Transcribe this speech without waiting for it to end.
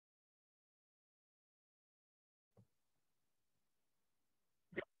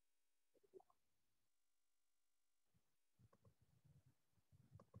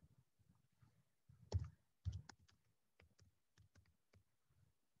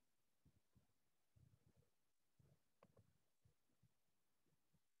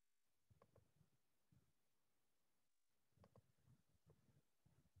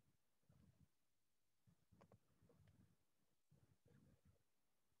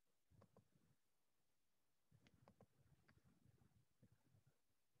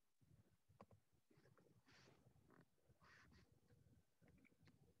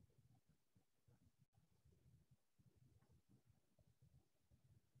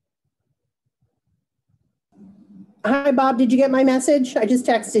Hi, Bob. Did you get my message? I just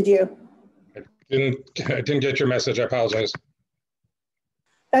texted you. I didn't get your message. I apologize.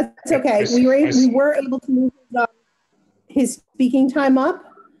 That's okay. We were able to move his speaking time up,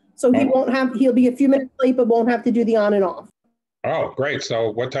 so he'll be a few minutes late, but won't have to do the on and off. Oh, great.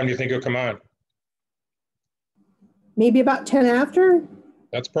 So what time do you think he'll come on? Maybe about 10 after.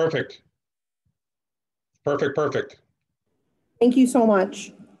 That's perfect. Perfect. Thank you so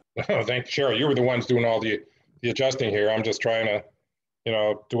much. Oh, thank you. Sure. You were the ones doing all the adjusting here. I'm just trying to,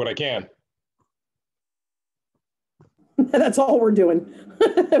 do what I can. That's all we're doing.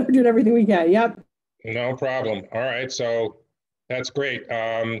 We're doing everything we can. Yep. No problem. All right. So that's great.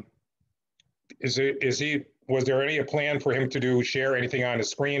 Was there any plan for him to share anything on his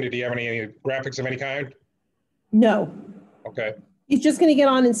screen? Did he have any graphics of any kind? No. Okay. He's just going to get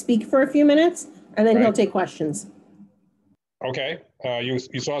on and speak for a few minutes, and then he'll take questions. Okay.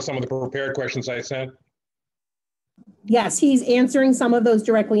 You saw some of the prepared questions I sent? Yes, he's answering some of those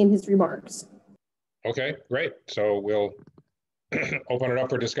directly in his remarks. Okay, great. So we'll open it up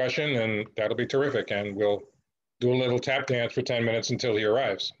for discussion, and that'll be terrific. And we'll do a little tap dance for 10 minutes until he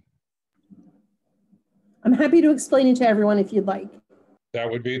arrives. I'm happy to explain it to everyone if you'd like.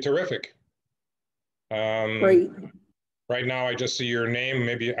 That would be terrific. Great. Right now, I just see your name.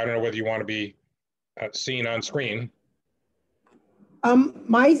 Maybe, I don't know whether you want to be seen on screen.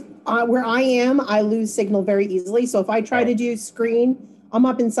 Where I am, I lose signal very easily. So if I try to do screen, I'm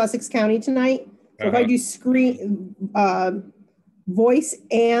up in Sussex County tonight. So if I do screen, voice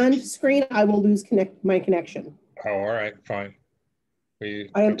and screen, I will lose my connection. Oh, all right, fine. You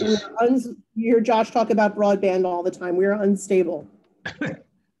hear Josh talk about broadband all the time. We're unstable.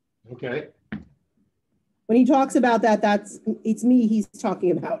 Okay. When he talks about that, it's me he's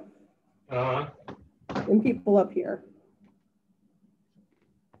talking about. And people up here.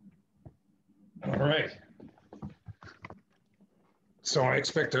 All right. So I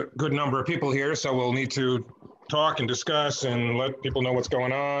expect a good number of people here, so we'll need to talk and discuss and let people know what's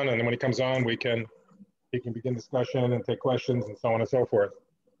going on. And then when he comes on, he can begin discussion and take questions and so on and so forth.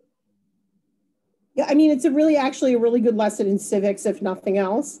 Yeah, I mean, it's actually a really good lesson in civics, if nothing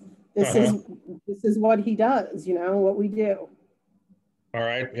else. This is what he does, what we do. All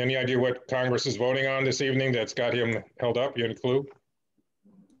right. Any idea what Congress is voting on this evening that's got him held up? You have a clue?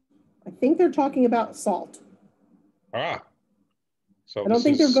 I think they're talking about SALT. So I don't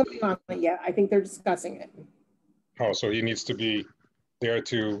think they're voting on it yet. I think they're discussing it. Oh, so he needs to be there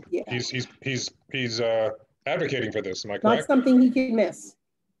to. Yeah. He's advocating for this. Am I correct? Not something he can miss.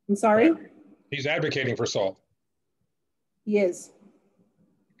 I'm sorry. Right. He's advocating for SALT. He is.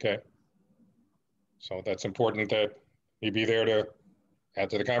 Okay. So that's important that he be there to add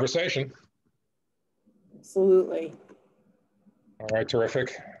to the conversation. Absolutely. All right,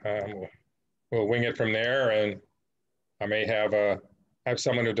 terrific. We'll wing it from there, and I may have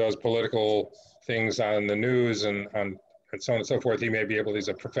someone who does political things on the news and so on and so forth. He may be able. He's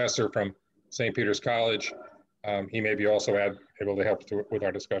a professor from St. Peter's College. He may be also able to help with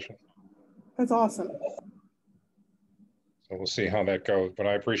our discussion. That's awesome. So we'll see how that goes. But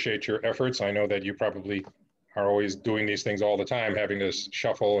I appreciate your efforts. I know that you probably are always doing these things all the time, having to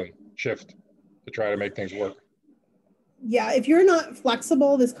shuffle and shift to try to make things work. Yeah, if you're not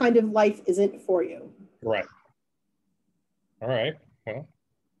flexible, this kind of life isn't for you. Right. All right. Well,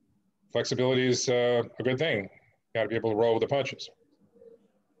 flexibility is a good thing. You got to be able to roll with the punches.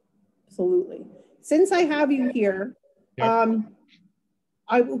 Absolutely. Since I have you here, yep.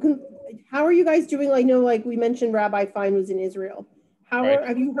 How are you guys doing? I know, like we mentioned, Rabbi Fine was in Israel.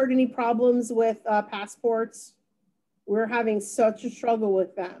 Have you heard any problems with passports? We're having such a struggle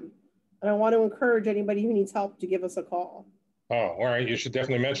with them. And I want to encourage anybody who needs help to give us a call. Oh, all right. You should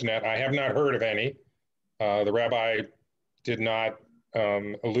definitely mention that. I have not heard of any. The rabbi did not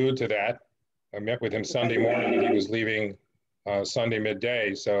allude to that. I met with him Sunday morning and he was leaving Sunday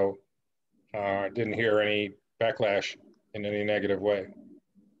midday. So I didn't hear any backlash in any negative way.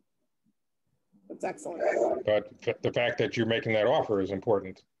 That's excellent. But the fact that you're making that offer is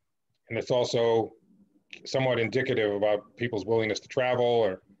important. And it's also somewhat indicative about people's willingness to travel.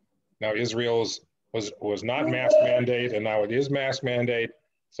 Or now Israel's was not mask mandate, and now it is mask mandate.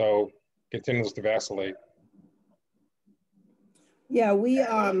 So continues to vacillate. Yeah,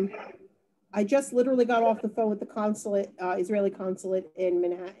 I just literally got off the phone with the consulate, Israeli consulate in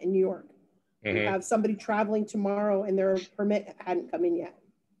Manhattan, New York. Mm-hmm. We have somebody traveling tomorrow and their permit hadn't come in yet.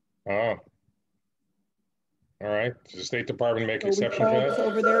 Oh. All right. Does the State Department make exception for that? We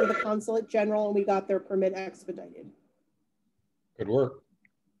called over there to the consulate general and we got their permit expedited. Good work.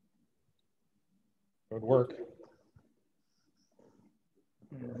 Good work.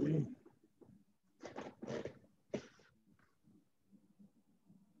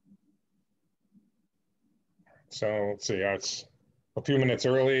 So let's see, it's a few minutes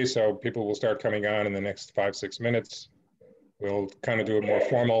early, so people will start coming on in the next 5-6 minutes. We'll kind of do a more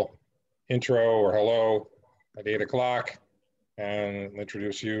formal intro or hello at 8 o'clock and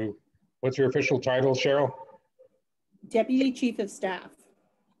introduce you. What's your official title, Cheryl? Deputy Chief of Staff.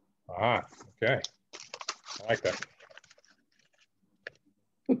 Ah, okay. I like that.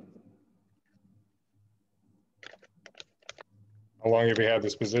 How long have you had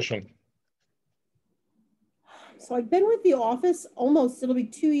this position? So I've been with the office almost, it'll be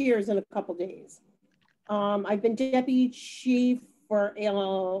 2 years in a couple days. I've been deputy chief for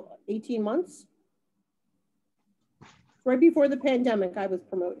 18 months. Right before the pandemic, I was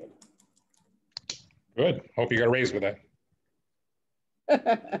promoted. Good. Hope you got a raise with that.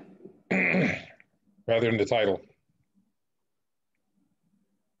 Rather than the title.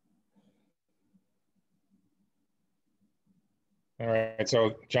 All right,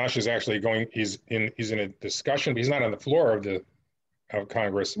 so Josh is actually going, he's in a discussion, but he's not on the floor of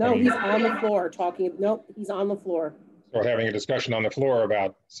Congress. No, he's on the floor talking. Nope, he's on the floor. So having a discussion on the floor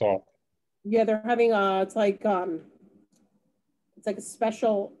about salt. Yeah, they're having it's like a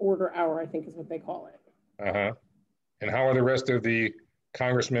special order hour, I think is what they call it. Uh-huh. And how are the rest of the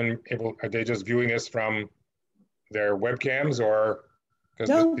congressmen able, are they just viewing this from their webcams or?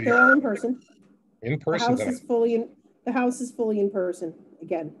 No, they're all in person. In person? The House is fully in person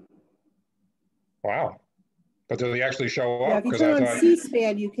again. Wow. But do they actually show up? Yeah, if you turn on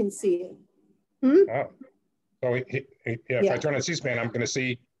C-SPAN, you can see it. Oh. So if I turn on C-SPAN, I'm going to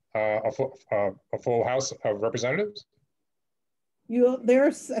see a full House of Representatives? I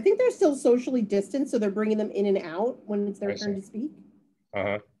think they're still socially distanced, so they're bringing them in and out when it's their turn to speak.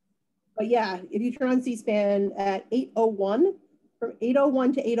 Uh-huh. But yeah, if you turn on C-SPAN at 8:01, from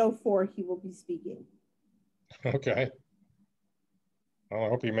 8:01 to 8:04, he will be speaking. Okay. Well, I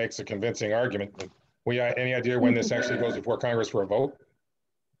hope he makes a convincing argument. Any idea when this actually goes before Congress for a vote?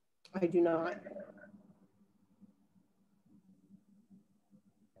 I do not.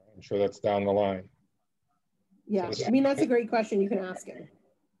 I'm sure that's down the line. Yeah, so I mean, that's a great question. You can ask him.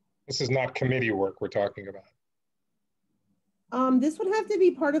 This is not committee work we're talking about. This would have to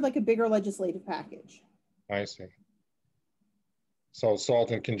be part of like a bigger legislative package. I see. So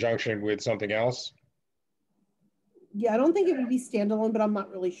SALT in conjunction with something else? Yeah, I don't think it would be standalone, but I'm not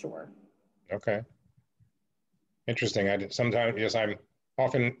really sure. Okay. Interesting. I'm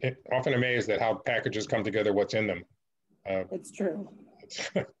often amazed at how packages come together, what's in them. It's true.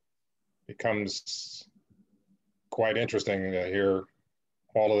 It becomes quite interesting to hear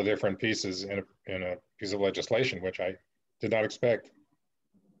all of the different pieces in a piece of legislation, which I did not expect.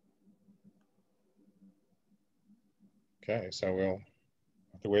 Okay, so we'll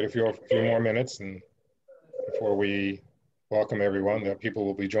have to wait a few more minutes and before we welcome everyone. The people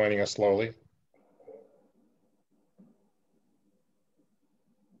will be joining us slowly.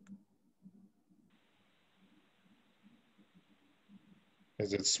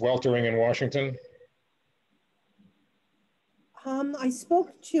 Is it sweltering in Washington? I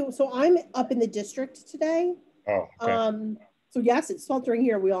spoke to, so I'm up in the district today. Oh, okay. So yes, it's sweltering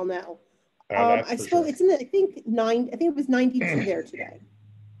here, we all know. I spoke, sure. It's in the, I think it was 92 there today.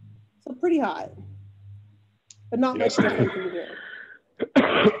 So pretty hot, but not much different from here.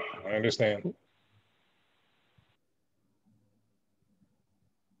 I understand.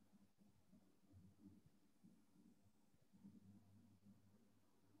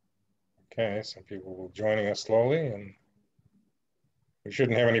 Okay, some people will be joining us slowly, and we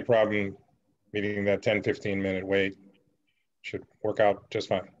shouldn't have any problem meeting that 10-15 minute wait. Should work out just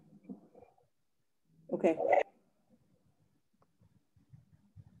fine. Okay.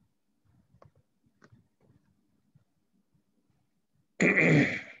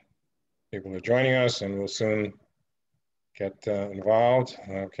 People are joining us and we'll soon get involved.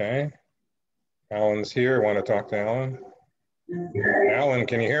 Okay. Alan's here. I want to talk to Alan. Alan,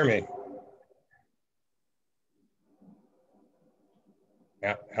 can you hear me?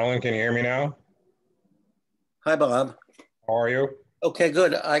 Yeah, Alan, can you hear me now? Hi, Bob. How are you? Okay,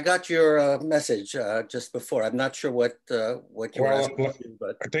 good. I got your message just before. I'm not sure what you were asking,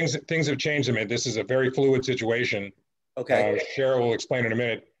 but things have changed a minute. This is a very fluid situation. Okay. Cheryl will explain in a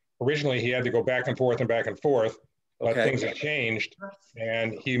minute. Originally, he had to go back and forth, but things have changed,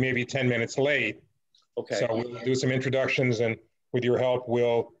 and he may be 10 minutes late. Okay. So we'll do some introductions, and with your help,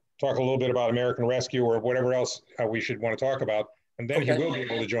 we'll talk a little bit about American Rescue or whatever else we should want to talk about, and then he will be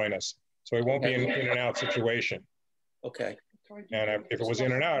able to join us. So it won't be an in and out situation. Okay. And if it was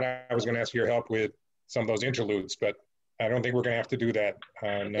in and out, I was going to ask your help with some of those interludes, but I don't think we're going to have to do that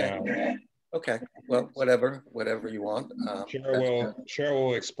now. Okay. Well, whatever you want. Cheryl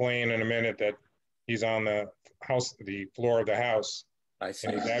will explain in a minute that he's on the floor of the House. I see.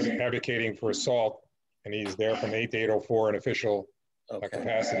 And he's advocating for assault, and he's there from 8 to 8:04 in official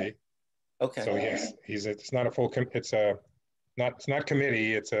capacity. Okay. So yes, it's not a full, it's not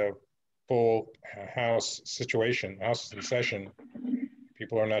committee, it's a full House situation, House in session.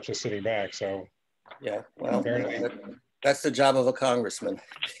 People are not just sitting back, so. Yeah, well, that's the job of a congressman.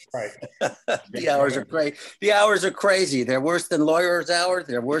 Right. The hours are great. The hours are crazy. They're worse than lawyers' hours.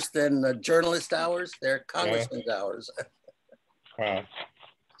 They're worse than journalist hours. They're congressman's hours. Wow.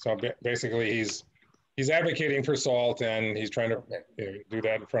 So basically, he's advocating for SALT, and he's trying to do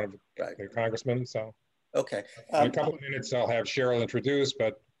that in front of the congressman. So. Okay. In a couple of minutes, I'll have Cheryl introduce,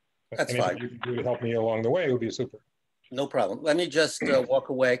 but that's anything fine. you can do to help me along the way would be super. No problem. Let me just walk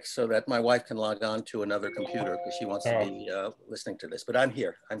away so that my wife can log on to another computer because she wants to be listening to this. But I'm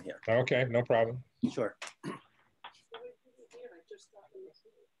here. I'm here. Okay, no problem. Sure.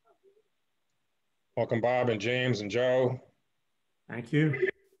 Welcome, Bob and James and Joe. Thank you.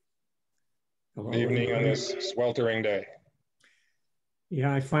 Good evening on this sweltering day.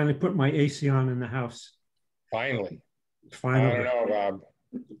 Yeah, I finally put my AC on in the house. Finally. Finally. I don't know, Bob.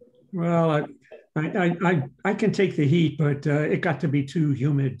 Well, I can take the heat, but it got to be too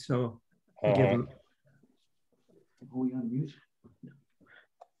humid, so I give up. Are we on mute?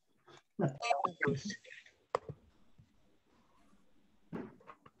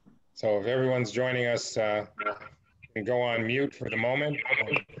 So if everyone's joining us, you can go on mute for the moment.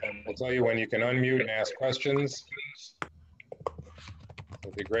 We'll tell you when you can unmute and ask questions.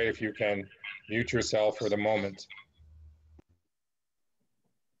 It'd be great if you can mute yourself for the moment.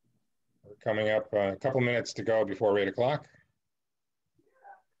 We're coming up a couple minutes to go before 8 o'clock.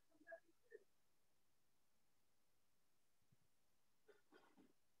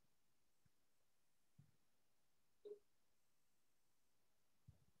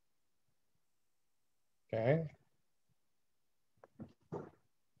 Okay.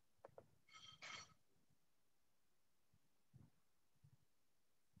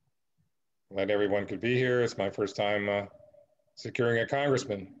 Glad everyone could be here. It's my first time securing a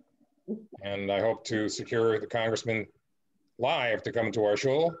congressman. And I hope to secure the congressman live to come to our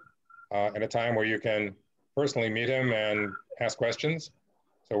shul at a time where you can personally meet him and ask questions.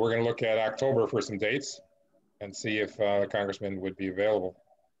 So we're going to look at October for some dates and see if the congressman would be available.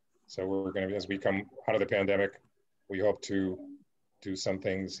 So we're going to, as we come out of the pandemic, we hope to do some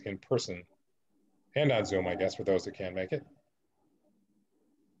things in person and on Zoom, I guess, for those that can't make it.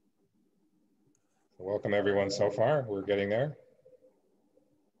 So welcome everyone so far. We're getting there.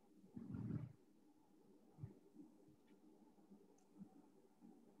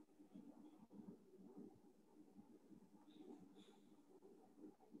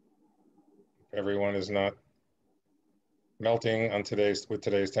 Everyone is not melting on with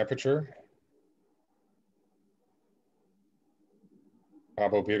today's temperature.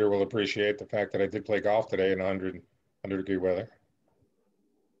 Bob Peter will appreciate the fact that I did play golf today in 100-degree weather.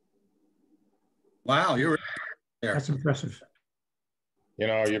 Wow, you're there. That's impressive. You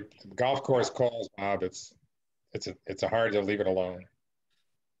know, golf course calls, Bob. It's hard to leave it alone.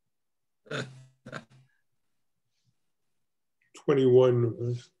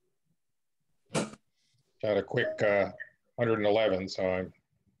 21. Got a quick 111, so I'm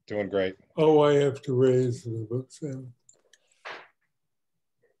doing great. Oh, I have to raise the book sale.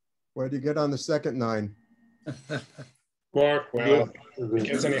 Where'd you get on the second 9? Mark, well, if it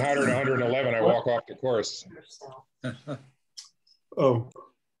gets any hotter than 111, I walk off the course. Oh.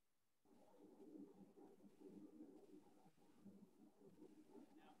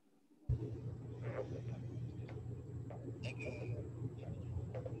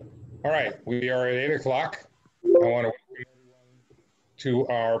 All right, we are at 8 o'clock. I want to welcome everyone to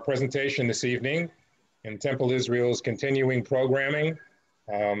our presentation this evening in Temple Israel's continuing programming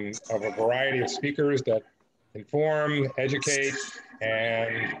of a variety of speakers that inform, educate,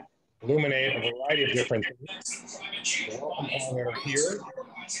 and illuminate a variety of different things. So welcome all that are here.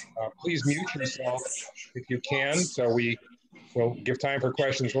 Please mute yourself if you can, so we will give time for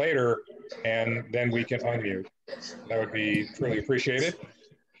questions later, and then we can unmute. That would be truly appreciated.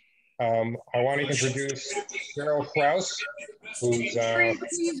 I want to introduce Cheryl Kraus, who's on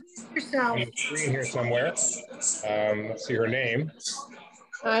the screen here somewhere. Let's see her name.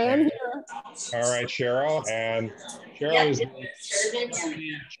 I am here. All right, Cheryl. And Cheryl is the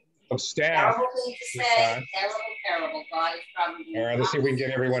chief of staff. All right, let's see if we can get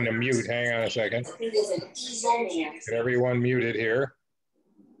everyone to mute. Hang on a second. Get everyone muted here.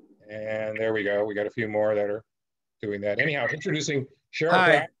 And there we go. We got a few more that are doing that. Anyhow, introducing Cheryl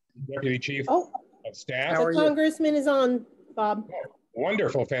Kraus, Deputy Chief of Staff. The Congressman is on, Bob. Oh,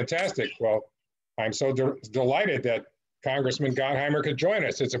 wonderful, fantastic. Well, I'm so delighted that Congressman Gottheimer could join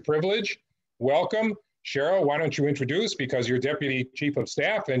us. It's a privilege. Welcome. Cheryl, why don't you introduce, because you're Deputy Chief of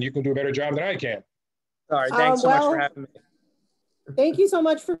Staff and you can do a better job than I can. All right, thanks so much for having me. Thank you so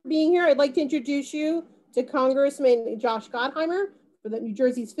much for being here. I'd like to introduce you to Congressman Josh Gottheimer for the New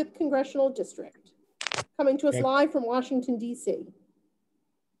Jersey's 5th Congressional District, coming to us live from Washington, D.C.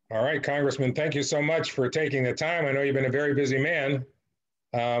 All right, Congressman, thank you so much for taking the time. I know you've been a very busy man.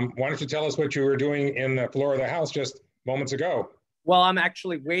 Why don't you tell us what you were doing in the floor of the House just moments ago? Well, I'm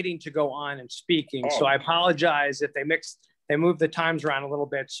actually waiting to go on and speaking, so I apologize if they moved the times around a little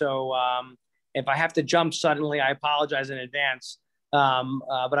bit. So if I have to jump suddenly, I apologize in advance.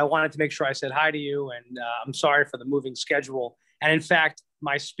 But I wanted to make sure I said hi to you, and I'm sorry for the moving schedule. And in fact,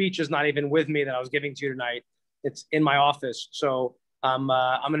 my speech is not even with me that I was giving to you tonight. It's in my office. So I'm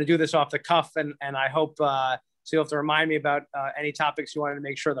going to do this off the cuff, and I hope so you'll have to remind me about any topics you wanted to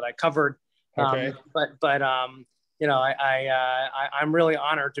make sure that I covered. Okay. But you know, I'm really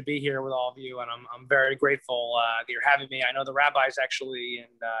honored to be here with all of you, and I'm very grateful that you're having me. I know the rabbi's actually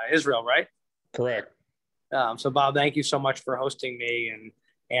in Israel, right? Correct. So Bob, thank you so much for hosting me,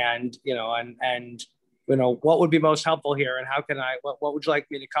 and you know, and you know, what would be most helpful here, and how can what would you like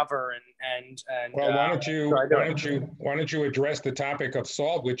me to cover, and well, why don't you address the topic of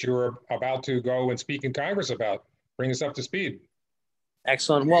SALT, which you were about to go and speak in Congress about? Bring us up to speed.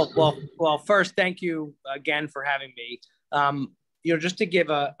 Excellent. Well, first, thank you again for having me. You know, just to give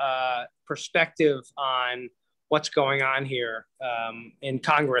a perspective on what's going on here in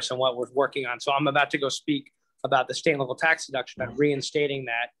Congress and what we're working on. So I'm about to go speak about the state and local tax deduction and reinstating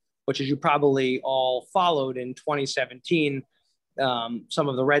that, which, as you probably all followed in 2017, some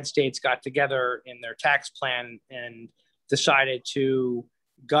of the red states got together in their tax plan and decided to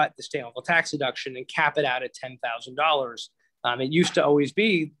gut the state and local tax deduction and cap it out at $10,000. It used to always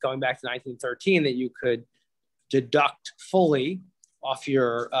be, going back to 1913, that you could deduct fully off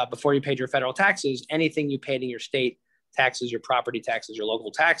your, before you paid your federal taxes, anything you paid in your state taxes, your property taxes, your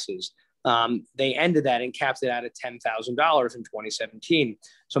local taxes. They ended that and capped it out at $10,000 in 2017.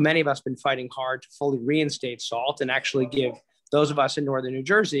 So many of us have been fighting hard to fully reinstate SALT and actually give those of us in Northern New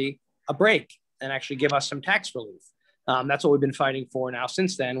Jersey a break and actually give us some tax relief. That's what we've been fighting for now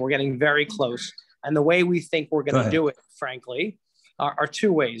since then. We're getting very close. And the way we think we're going to do it, frankly, are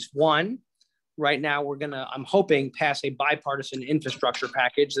two ways. One, right now we're going to, I'm hoping, pass a bipartisan infrastructure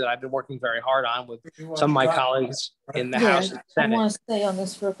package that I've been working very hard on with some of my colleagues in the House and Senate. I want to stay on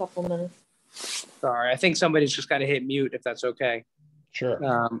this for a couple minutes. Sorry, I think somebody's just got to hit mute if that's okay.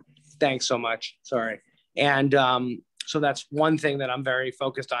 Sure. Thanks so much. Sorry. And so that's one thing that I'm very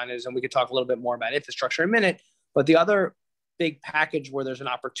focused on is, and we could talk a little bit more about infrastructure in a minute, but the other big package where there's an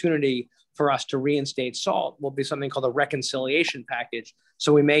opportunity for us to reinstate SALT will be something called a reconciliation package.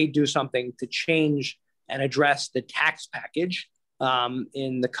 So we may do something to change and address the tax package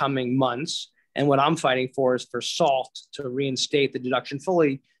in the coming months. And what I'm fighting for is for SALT to reinstate the deduction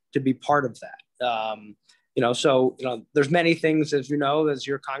fully to be part of that. You know, so, you know, there's many things, as you know, as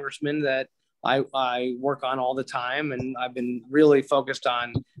your congressman, that I work on all the time. And I've been really focused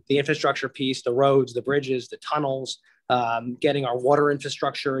on the infrastructure piece, the roads, the bridges, the tunnels, getting our water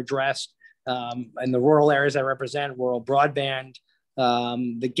infrastructure addressed in the rural areas I represent, rural broadband,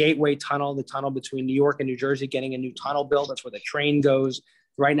 the Gateway Tunnel, the tunnel between New York and New Jersey, getting a new tunnel built. That's where the train goes.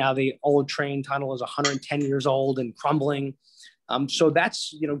 Right now, the old train tunnel is 110 years old and crumbling. So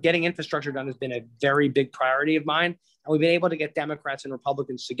that's, you know, getting infrastructure done has been a very big priority of mine. And we've been able to get Democrats and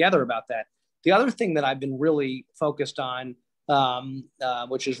Republicans together about that. The other thing that I've been really focused on,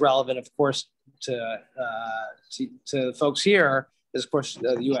 which is relevant, of course, to folks here, is, of course,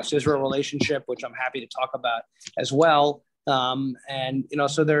 the U.S.-Israel relationship, which I'm happy to talk about as well. And you know,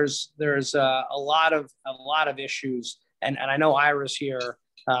 so there's a lot of issues, and I know Ira's here,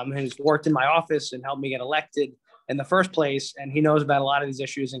 who's worked in my office and helped me get elected in the first place, and he knows about a lot of these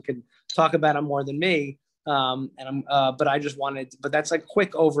issues and could talk about them more than me. But I just wanted, but that's a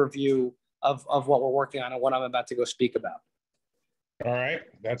quick overview of what we're working on and what I'm about to go speak about. All right,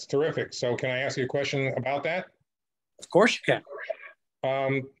 that's terrific. So can I ask you a question about that? Of course you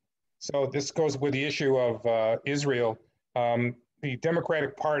can. So this goes with the issue of Israel. The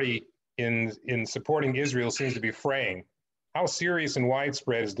Democratic Party in supporting Israel seems to be fraying. How serious and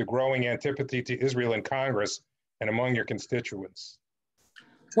widespread is the growing antipathy to Israel in Congress and among your constituents?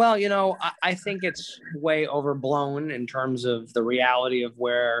 Well, you know, I think it's way overblown in terms of the reality of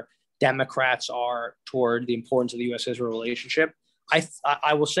where Democrats are toward the importance of the U.S.-Israel relationship.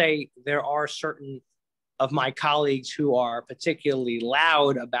 I will say there are certain of my colleagues who are particularly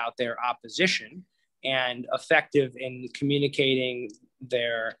loud about their opposition and effective in communicating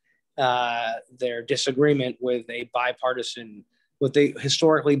their their disagreement with the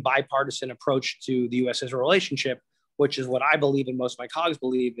historically bipartisan approach to the U.S.-Israel relationship, which is what I believe and most of my colleagues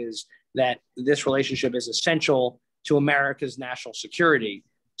believe, is that this relationship is essential to America's national security,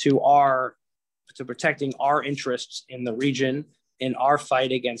 to protecting our interests in the region, in our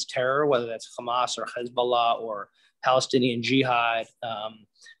fight against terror, whether that's Hamas or Hezbollah or Palestinian Jihad,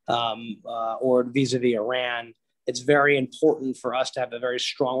 or vis-a-vis Iran. It's very important for us to have a very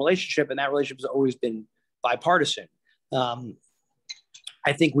strong relationship, and that relationship has always been bipartisan.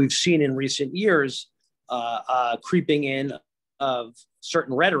 I think we've seen in recent years creeping in of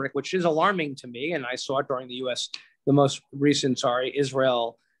certain rhetoric, which is alarming to me, and I saw it during the most recent,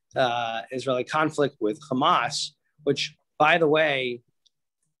 Israeli conflict with Hamas, which, by the way,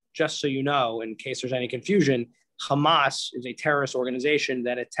 just so you know, in case there's any confusion, Hamas is a terrorist organization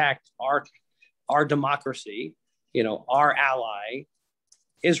that attacked our democracy, our ally,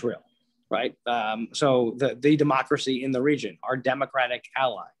 Israel, right? So the democracy in the region, our democratic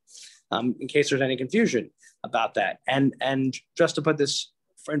ally, in case there's any confusion about that. And just to put this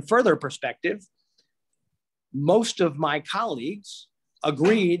in further perspective, most of my colleagues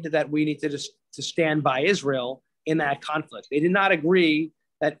agreed that we need to stand by Israel in that conflict. They did not agree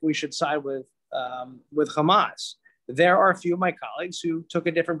that we should side with Hamas. There are a few of my colleagues who took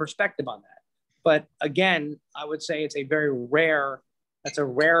a different perspective on that. But again, I would say it's a rare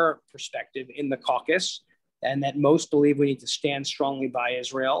perspective in the caucus, and that most believe we need to stand strongly by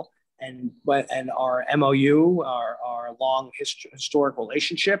Israel and our MOU, our long historic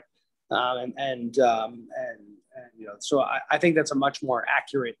relationship, so I think that's a much more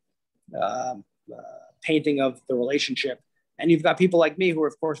accurate painting of the relationship. And you've got people like me who are,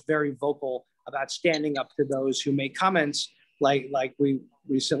 of course, very vocal about standing up to those who make comments like we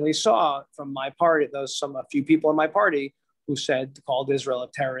recently saw from my party. A few people in my party who called Israel a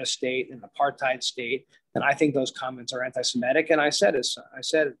terrorist state, an apartheid state, and I think those comments are anti-Semitic. And I said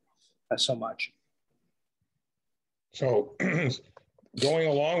so much. So, going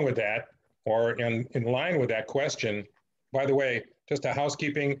along with that, or in line with that question, by the way, just a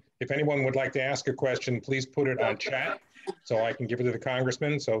housekeeping, if anyone would like to ask a question, please put it on chat so I can give it to the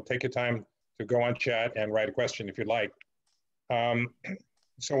congressman. So take your time to go on chat and write a question if you'd like.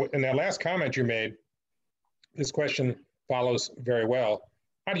 So in that last comment you made, this question follows very well.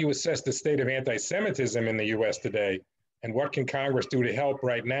 How do you assess the state of anti-Semitism in the US today? And what can Congress do to help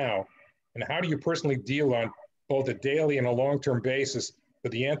right now? And how do you personally deal on both a daily and a long-term basis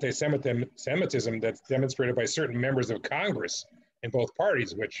with the anti-Semitism that's demonstrated by certain members of Congress in both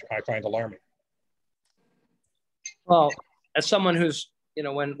parties, which I find alarming? Well, as someone who's,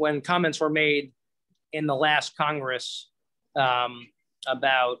 when comments were made in the last Congress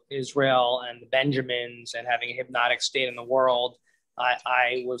about Israel and the Benjamins and having a hypnotic state in the world,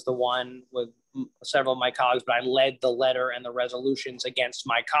 I was the one with several of my colleagues, but I led the letter and the resolutions against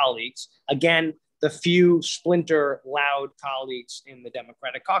my colleagues. Again, the few splinter loud colleagues in the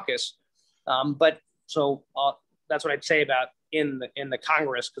Democratic caucus. That's what I'd say about in the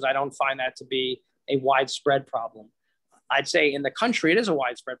Congress, because I don't find that to be a widespread problem. I'd say in the country, it is a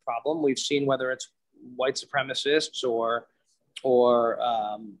widespread problem. We've seen whether it's white supremacists or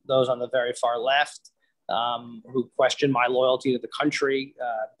those on the very far left who question my loyalty to the country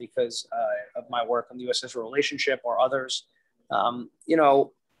because of my work on the U.S.-Israel relationship, or others.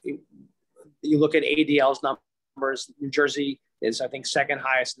 You look at ADL's numbers. New Jersey is, I think, second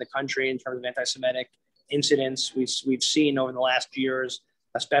highest in the country in terms of anti-Semitic incidents. We've seen over the last years,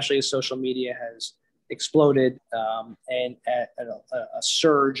 especially as social media has exploded, and a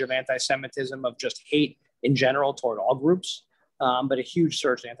surge of anti-Semitism, of just hate in general toward all groups, but a huge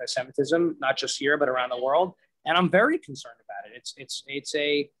surge in anti-Semitism, not just here, but around the world. And I'm very concerned about it.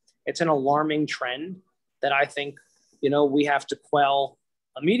 It's an alarming trend that I think, we have to quell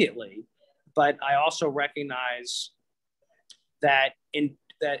immediately. But I also recognize that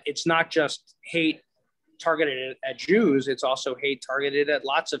it's not just hate targeted at Jews, it's also hate targeted at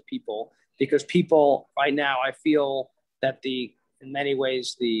lots of people, because people right now, I feel that in many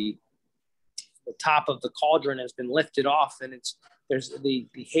ways, the top of the cauldron has been lifted off, and there's the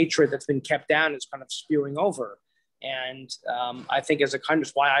hatred that's been kept down is kind of spewing over. And I think as a country,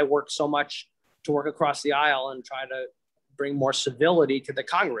 that's why I work so much to work across the aisle and try to bring more civility to the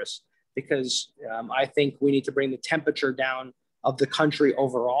Congress, because I think we need to bring the temperature down of the country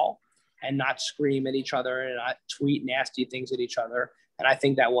overall and not scream at each other and not tweet nasty things at each other. And I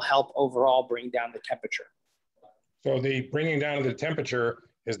think that will help overall bring down the temperature. So the bringing down of the temperature,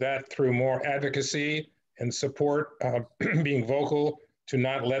 is that through more advocacy and support, being vocal to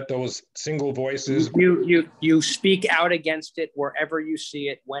not let those single voices. You speak out against it wherever you see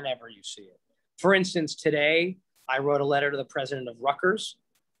it, whenever you see it. For instance, today I wrote a letter to the president of Rutgers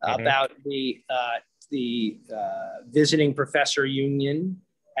about the visiting professor union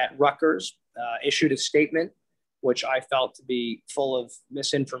at Rutgers issued a statement which I felt to be full of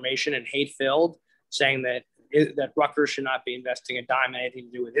misinformation and hate-filled, saying that Rutgers should not be investing a dime in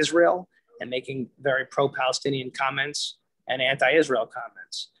anything to do with Israel, and making very pro-Palestinian comments and anti-Israel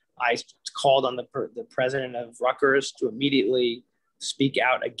comments. I called on the president of Rutgers to immediately speak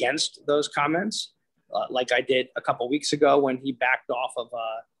out against those comments, like I did a couple weeks ago when he backed off of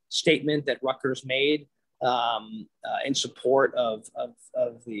a statement that Rutgers made in support of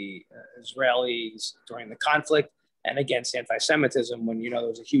the Israelis during the conflict and against anti-Semitism when, there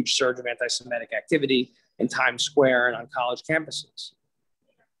was a huge surge of anti-Semitic activity in Times Square and on college campuses.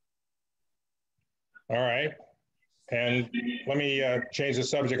 All right. And let me change the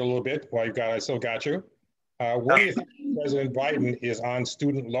subject a little bit while I still got you. Where do you think President Biden is on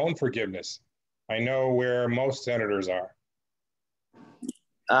student loan forgiveness? I know where most senators are.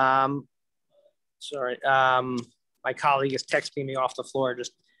 Sorry, my colleague is texting me off the floor,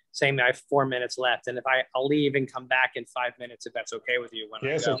 just saying that I have 4 minutes left. And if I'll leave and come back in 5 minutes, if that's okay with you.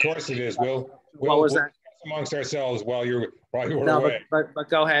 Yes, of course it is. We'll amongst ourselves while you were away. But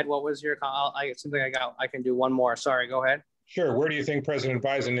go ahead. What was your call? I can do one more. Sorry, go ahead. Sure. Where do you think President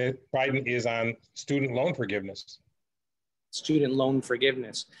Biden is on student loan forgiveness? Student loan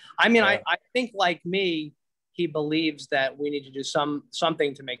forgiveness. I mean, I think like me, he believes that we need to do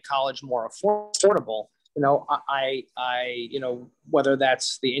something to make college more affordable. Whether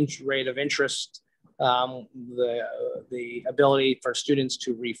that's the rate of interest, the ability for students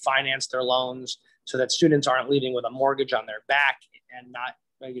to refinance their loans so that students aren't leaving with a mortgage on their back and not,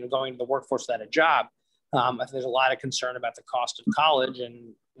 going to the workforce without a job. I think there's a lot of concern about the cost of college,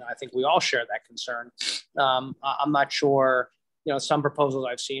 and I think we all share that concern. I'm not sure, some proposals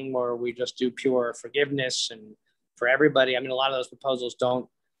I've seen where we just do pure forgiveness and for everybody. I mean, a lot of those proposals don't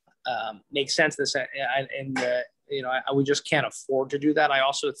make sense. We just can't afford to do that. I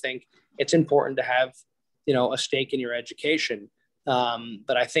also think it's important to have, a stake in your education.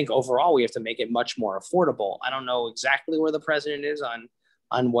 But I think overall we have to make it much more affordable. I don't know exactly where the president is on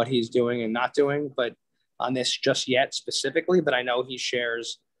what he's doing and not doing, but on this just yet specifically, but I know he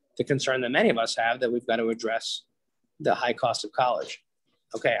shares the concern that many of us have that we've got to address the high cost of college.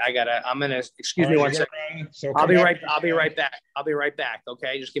 Okay, excuse me 1 second. I'll be right back.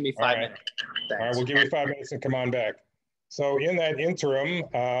 Okay, just give me 5 minutes. Thanks. All right, we'll give you 5 minutes and come on back. So in that interim,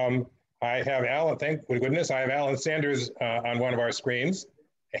 I have Alan, thank goodness, I have Alain Sanders on one of our screens.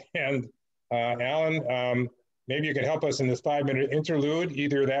 And Alan, maybe you can help us in this 5-minute interlude,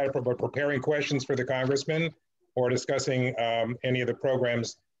 either that or preparing questions for the congressman or discussing any of the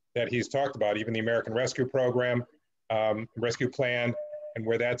programs that he's talked about, even the American Rescue Program, Rescue Plan, and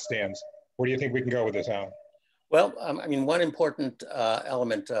where that stands. Where do you think we can go with this, Alan? Well, I mean, one important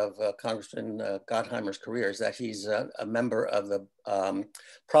element of Congressman Gottheimer's career is that he's a member of the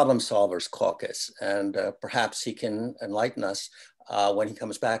Problem Solvers Caucus, and perhaps he can enlighten us when he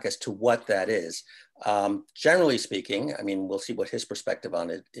comes back as to what that is. Generally speaking, I mean, we'll see what his perspective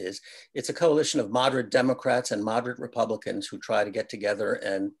on it is. It's a coalition of moderate Democrats and moderate Republicans who try to get together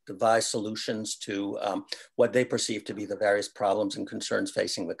and devise solutions to what they perceive to be the various problems and concerns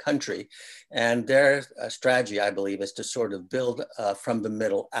facing the country. And their strategy, I believe, is to sort of build from the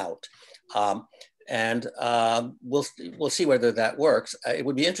middle out. We'll see whether that works. It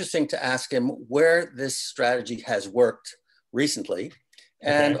would be interesting to ask him where this strategy has worked recently,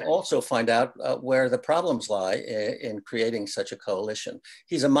 and also find out where the problems lie in creating such a coalition.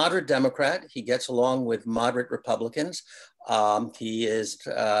 He's a moderate Democrat. He gets along with moderate Republicans. He is,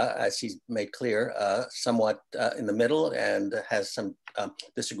 as he's made clear, somewhat in the middle and has some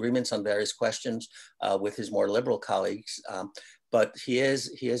disagreements on various questions with his more liberal colleagues. But he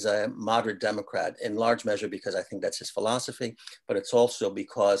is a moderate Democrat in large measure because I think that's his philosophy, but it's also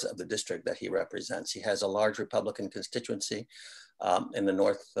because of the district that he represents. He has a large Republican constituency in the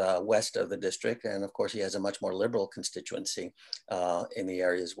northwest of the district. And of course, he has a much more liberal constituency in the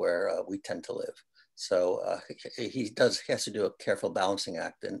areas where we tend to live. So he has to do a careful balancing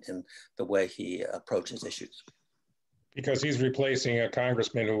act in the way he approaches issues. Because he's replacing a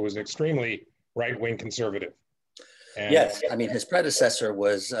congressman who was extremely right-wing conservative. And yes, I mean, his predecessor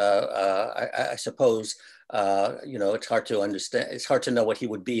was, I suppose, it's hard to understand. It's hard to know what he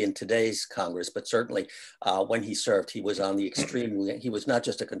would be in today's Congress, but certainly when he served, he was on the extreme. He was not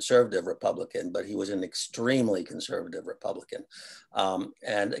just a conservative Republican, but he was an extremely conservative Republican.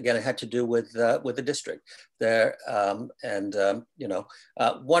 And again, it had to do with the district. there. You know,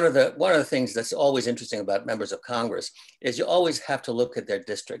 one of the things that's always interesting about members of Congress is you always have to look at their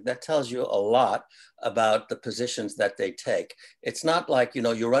district. That tells you a lot about the positions that they take. It's not like, you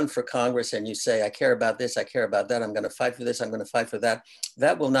know, you run for Congress and you say, I care about this, I care about that, I'm going to fight for this, I'm going to fight for that.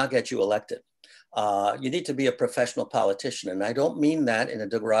 That will not get you elected. You need to be a professional politician. And I don't mean that in a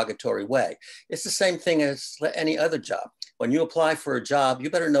derogatory way. It's the same thing as any other job. When you apply for a job, you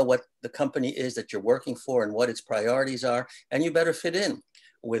better know what the company is that you're working for and what its priorities are, and you better fit in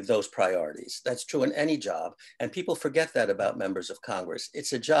with those priorities. That's true in any job. And people forget that about members of Congress.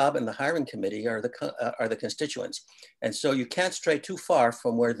 It's a job, and the hiring committee are the constituents. And so you can't stray too far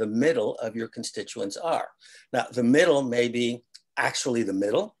from where the middle of your constituents are. Now, the middle may be actually the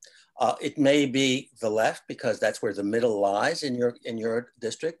middle. It may be the left, because that's where the middle lies in your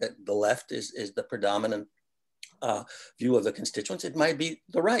district, that the left is the predominant view of the constituents. It might be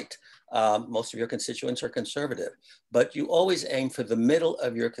the right. Most of your constituents are conservative, but you always aim for the middle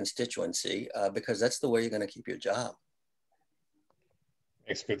of your constituency because that's the way you're going to keep your job.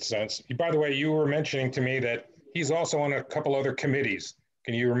 Makes good sense. By the way, you were mentioning to me that he's also on a couple other committees.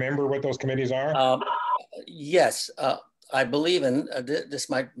 Can you remember what those committees are? Yes. I believe, and this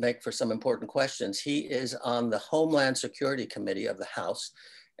might make for some important questions, he is on the Homeland Security Committee of the House.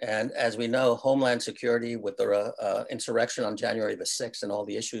 And as we know, Homeland Security with the insurrection on January the 6th and all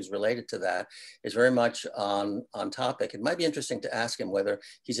the issues related to that is very much on topic. It might be interesting to ask him whether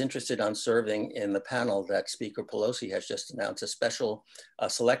he's interested on serving in the panel that Speaker Pelosi has just announced, a special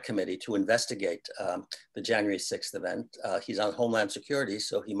select committee to investigate the January 6th event. He's on Homeland Security,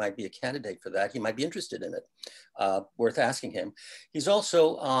 so he might be a candidate for that. He might be interested in it. Worth asking him. He's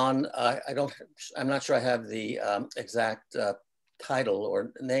also on, I'm not sure I have the exact title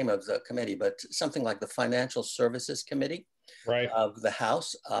or name of the committee, but something like the Financial Services Committee of the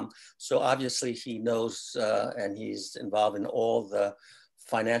House. So obviously he knows and he's involved in all the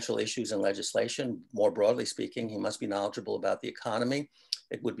financial issues and legislation. More broadly speaking, he must be knowledgeable about the economy.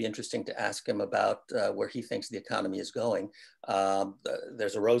 It would be interesting to ask him about where he thinks the economy is going.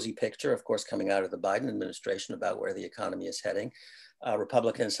 There's a rosy picture, of course, coming out of the Biden administration about where the economy is heading.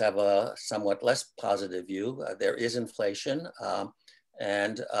 Republicans have a somewhat less positive view. There is inflation,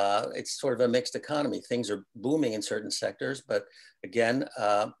 and it's sort of a mixed economy. Things are booming in certain sectors, but again,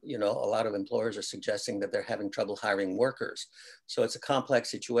 you know, a lot of employers are suggesting that they're having trouble hiring workers. So it's a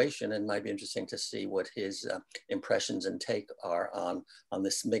complex situation, and might be interesting to see what his impressions and take are on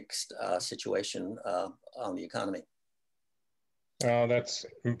this mixed situation on the economy. That's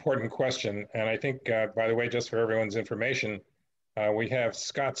an important question. And I think, by the way, just for everyone's information, we have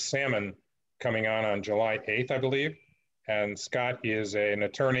Scott Salmon coming on July 8th, I believe. And Scott is an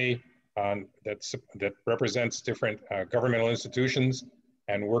attorney that represents different governmental institutions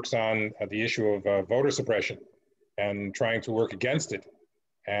and works on the issue of voter suppression and trying to work against it.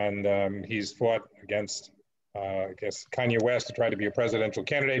 And he's fought against, I guess, Kanye West to try to be a presidential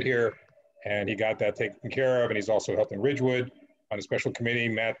candidate here. And he got that taken care of. And he's also helped in Ridgewood on a special committee.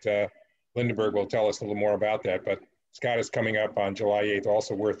 Matt Lindenberg will tell us a little more about that. But Scott is coming up on July 8th,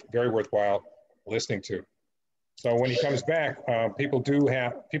 also very worthwhile listening to. So when he comes back, people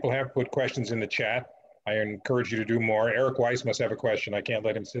have put questions in the chat. I encourage you to do more. Eric Weiss must have a question. I can't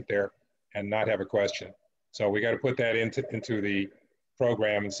let him sit there and not have a question. So we got to put that into the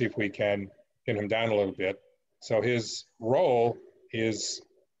program and see if we can pin him down a little bit. So his role is,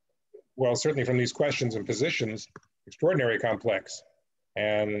 well, certainly from these questions and positions, extraordinarily complex.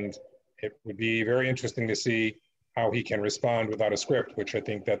 And it would be very interesting to see how he can respond without a script, which I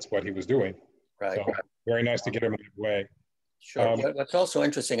think that's what he was doing. Right. So very nice to get him in the way. Sure. What's also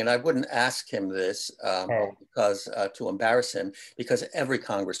interesting, and I wouldn't ask him this because to embarrass him, because every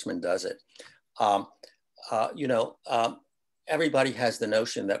congressman does it. You know, everybody has the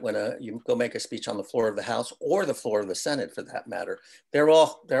notion that when you go make a speech on the floor of the House or the floor of the Senate, for that matter, they're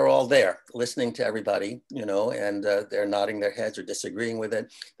all there listening to everybody, you know, and they're nodding their heads or disagreeing with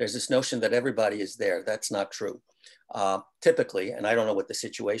it. There's this notion that everybody is there. That's not true. Typically, and I don't know what the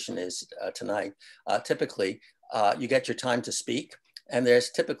situation is tonight, typically you get your time to speak, and there's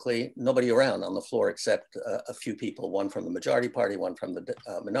typically nobody around on the floor except a few people, one from the majority party, one from the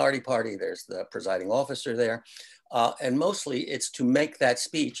minority party. There's the presiding officer there. And mostly it's to make that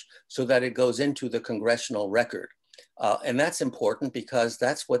speech so that it goes into the congressional record. And that's important because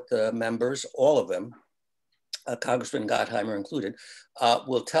that's what the members, all of them, Congressman Gottheimer included,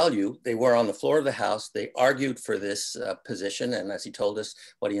 will tell you. They were on the floor of the House. They argued for this position. And as he told us,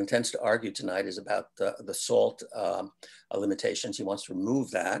 what he intends to argue tonight is about the SALT limitations. He wants to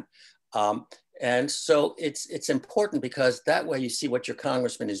remove that. And so it's important because that way you see what your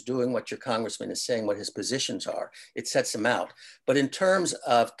congressman is doing, what your congressman is saying, what his positions are. It sets them out. But in terms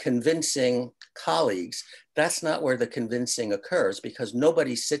of convincing colleagues, that's not where the convincing occurs because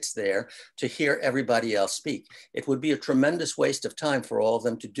nobody sits there to hear everybody else speak. It would be a tremendous waste of time for all of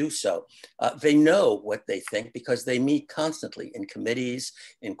them to do so. They know what they think because they meet constantly in committees,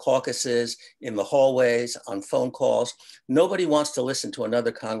 in caucuses, in the hallways, on phone calls. Nobody wants to listen to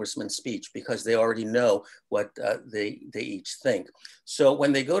another congressman's speech because they already know what they each think. So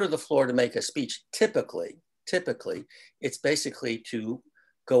when they go to the floor to make a speech, typically, it's basically to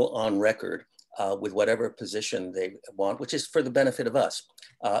go on record with whatever position they want, which is for the benefit of us,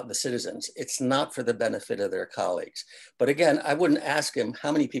 the citizens. It's not for the benefit of their colleagues. But again, I wouldn't ask him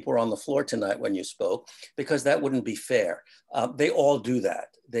how many people were on the floor tonight when you spoke, because that wouldn't be fair. They all do that.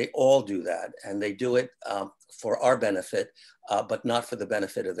 They all do that. And they do it for our benefit, but not for the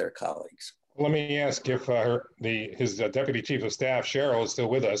benefit of their colleagues. Let me ask if his Deputy Chief of Staff, Cheryl, is still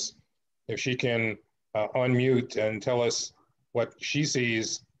with us, if she can unmute and tell us what she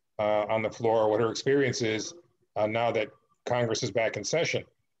sees on the floor, what her experience is now that Congress is back in session.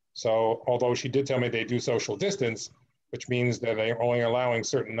 So although she did tell me they do social distance, which means that they're only allowing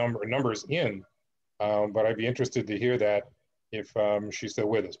certain numbers in, but I'd be interested to hear that if she's still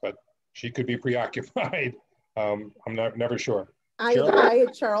with us, but she could be preoccupied. I'm never sure.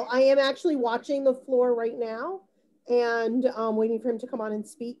 Cheryl, I am actually watching the floor right now and waiting for him to come on and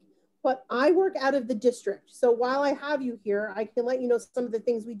speak. But I work out of the district. So while I have you here, I can let you know some of the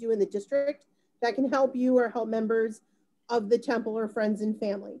things we do in the district that can help you or help members of the temple or friends and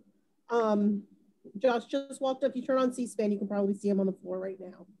family. Josh just walked up. You turn on C-SPAN, you can probably see him on the floor right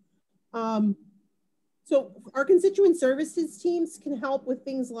now. So our constituent services teams can help with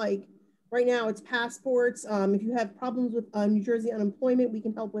things like, right now it's passports. If you have problems with New Jersey unemployment, we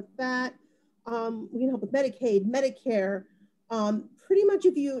can help with that. We can help with Medicaid, Medicare, pretty much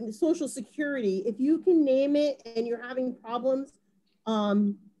Social Security, if you can name it and you're having problems,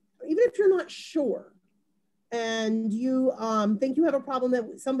 even if you're not sure and you think you have a problem that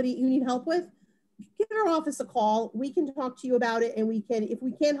you need help with, give our office a call. We can talk to you about it, and if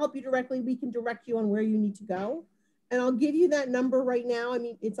we can't help you directly, we can direct you on where you need to go. And I'll give you that number right now. I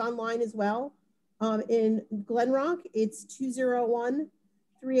mean, it's online as well. In Glen Rock, it's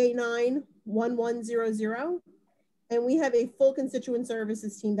 201-389-1100. And we have a full constituent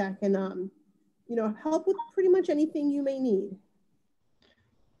services team that can, help with pretty much anything you may need.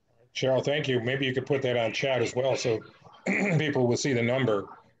 Cheryl, thank you. Maybe you could put that on chat as well so people will see the number.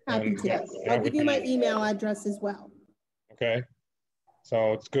 Happy to. I'll give you my email address as well. Okay.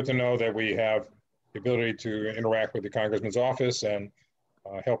 So it's good to know that we have the ability to interact with the Congressman's office and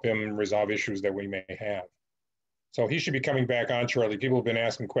help him resolve issues that we may have. So he should be coming back on shortly. People have been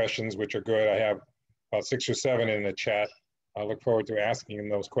asking questions, which are good. I have about 6 or 7 in the chat. I look forward to asking him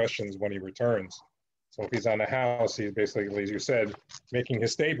those questions when he returns. So if he's on the House, he's basically, as you said, making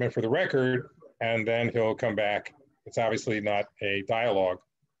his statement for the record, and then he'll come back. It's obviously not a dialogue.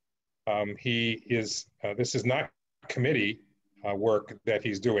 This is not committee work that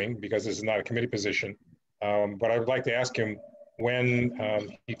he's doing because this is not a committee position. But I would like to ask him when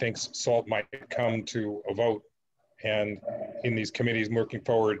he thinks SALT might come to a vote and in these committees moving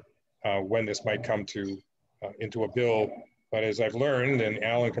forward, when this might come to into a bill. But as I've learned, and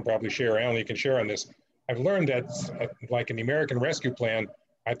Alan can probably share, Alan, you can share on this, I've learned that like in the American Rescue Plan,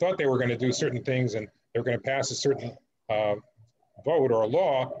 I thought they were going to do certain things and they're going to pass a certain vote or a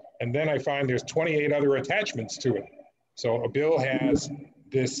law, and then I find there's 28 other attachments to it. So a bill has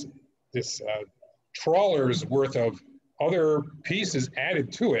this trawler's worth of other pieces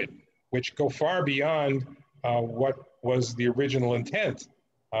added to it, which go far beyond what was the original intent.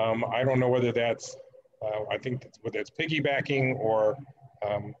 I don't know whether that's, I think whether it's piggybacking or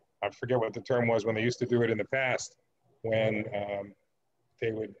I forget what the term was when they used to do it in the past, when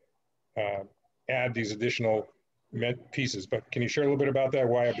they would add these additional pieces. But can you share a little bit about that,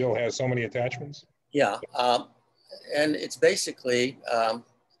 why a bill has so many attachments? Yeah, and it's basically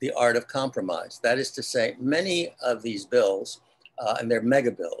the art of compromise. That is to say, many of these bills, and they're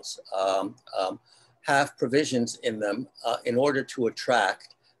mega bills, have provisions in them in order to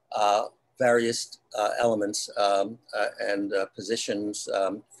attract various elements and positions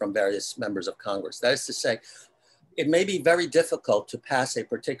from various members of Congress. That is to say, it may be very difficult to pass a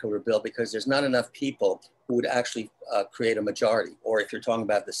particular bill because there's not enough people who would actually create a majority. Or if you're talking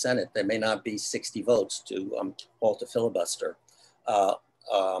about the Senate, there may not be 60 votes to halt a filibuster.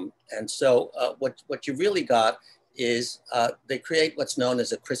 And so what you really got is they create what's known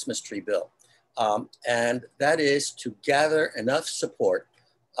as a Christmas tree bill. And that is to gather enough support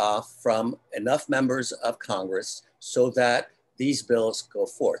from enough members of Congress so that these bills go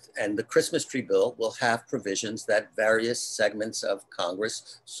forth. And the Christmas tree bill will have provisions that various segments of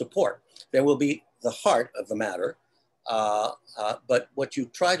Congress support. There will be the heart of the matter, but what you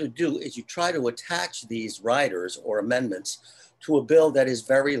try to do is you try to attach these riders or amendments to a bill that is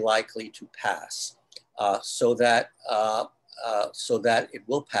very likely to pass, so that it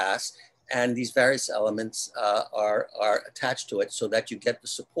will pass, and these various elements are attached to it so that you get the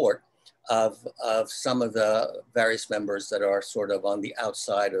support of some of the various members that are sort of on the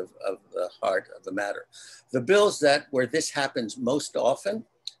outside of the heart of the matter. The bills where this happens most often,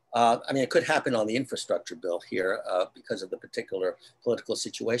 I mean, it could happen on the infrastructure bill here because of the particular political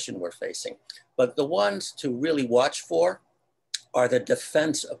situation we're facing. But the ones to really watch for are the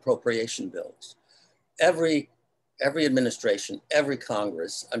defense appropriation bills. Every administration, every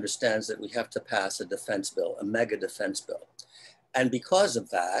Congress understands that we have to pass a defense bill, a mega defense bill. And because of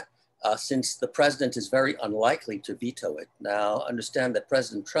that, since the president is very unlikely to veto it. Now, understand that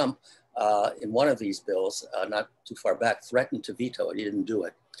President Trump, in one of these bills, not too far back, threatened to veto it. He didn't do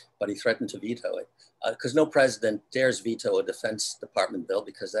it, but he threatened to veto it. Because no president dares veto a Defense Department bill,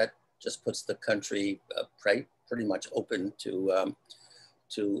 because that just puts the country pretty much open to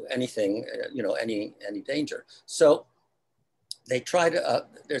anything, any danger. So they try to,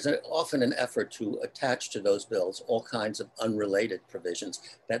 there's often an effort to attach to those bills all kinds of unrelated provisions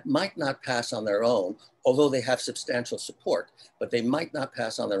that might not pass on their own, although they have substantial support, but they might not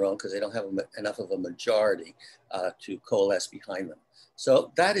pass on their own because they don't have enough of a majority to coalesce behind them.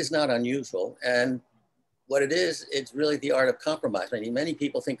 So that is not unusual. And what it is, it's really the art of compromise. I mean, many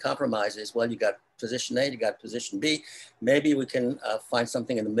people think compromise is, well, you got position A, you got position B. Maybe we can find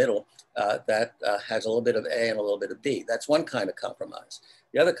something in the middle that has a little bit of A and a little bit of B. That's one kind of compromise.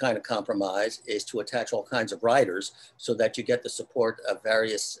 The other kind of compromise is to attach all kinds of riders so that you get the support of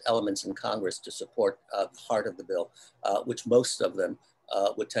various elements in Congress to support the heart of the bill, which most of them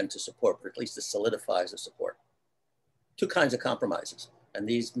would tend to support, but at least it solidifies the support. Two kinds of compromises. And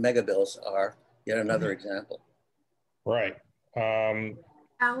these mega bills are yet another example. Right.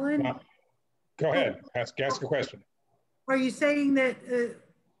 Alan? Go ahead, ask a question. Are you saying that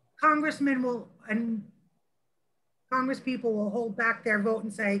congressmen and Congress people will hold back their vote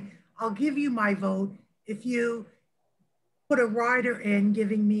and say, I'll give you my vote if you put a rider in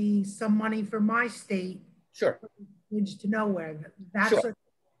giving me some money for my state? Sure. To nowhere. That's sure.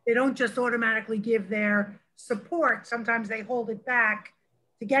 They don't just automatically give their support. Sometimes they hold it back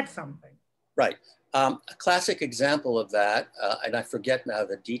to get something. Right. A classic example of that, and I forget now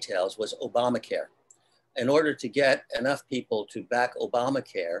the details, was Obamacare. In order to get enough people to back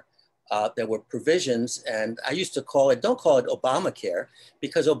Obamacare, there were provisions, and I used to call it, don't call it Obamacare,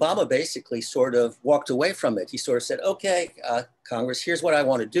 because Obama basically sort of walked away from it. He sort of said, okay, Congress, here's what I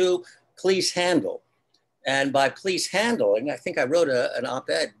want to do, please handle. And by please handle, and I think I wrote an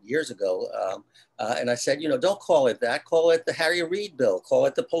op-ed years ago, and I said, don't call it that, call it the Harry Reid bill, call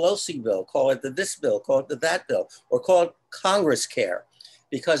it the Pelosi bill, call it the this bill, call it the that bill, or call it Congress Care.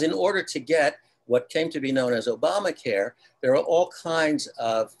 Because in order to get what came to be known as Obamacare, there are all kinds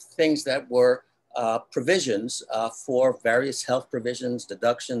of things that were provisions for various health provisions,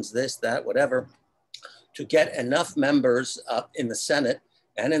 deductions, this, that, whatever, to get enough members in the Senate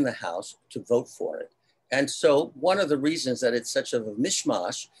and in the House to vote for it. And so one of the reasons that it's such a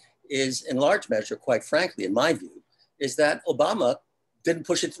mishmash is, in large measure, quite frankly, in my view, is that Obama didn't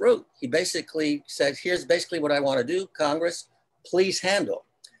push it through. He basically said, here's basically what I want to do, Congress, please handle.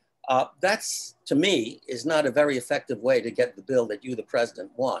 That's, to me, is not a very effective way to get the bill that you, the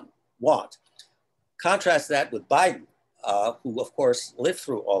president, want. Contrast that with Biden, who, of course, lived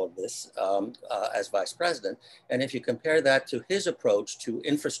through all of this as vice president. And if you compare that to his approach to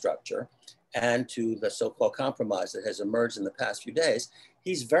infrastructure and to the so-called compromise that has emerged in the past few days,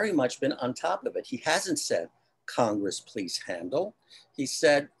 he's very much been on top of it. He hasn't said, Congress, please handle. He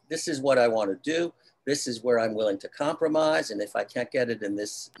said, this is what I want to do. This is where I'm willing to compromise. And if I can't get it in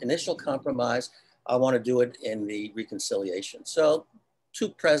this initial compromise, I want to do it in the reconciliation. So two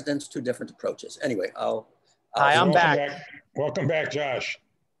presidents, two different approaches. Anyway, Hi, I'm back. Welcome back, Josh.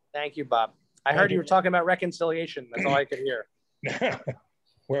 Thank you, Bob. I heard you were talking about reconciliation. That's all I could hear.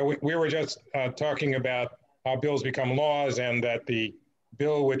 Well, we were just talking about how bills become laws, and that the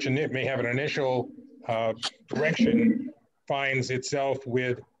bill, which may have an initial direction, finds itself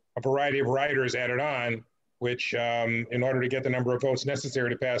with a variety of riders added on, which in order to get the number of votes necessary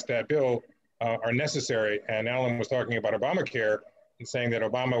to pass that bill are necessary. And Alan was talking about Obamacare and saying that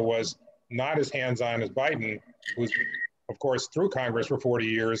Obama was not as hands-on as Biden, who's, of course, through Congress for 40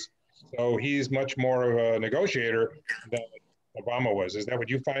 years. So he's much more of a negotiator Obama was. Is that what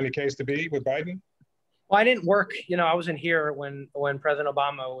you find the case to be with Biden? Well, I didn't work, I wasn't here when President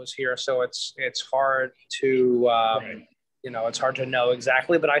Obama was here. So it's hard to, Right. it's hard to know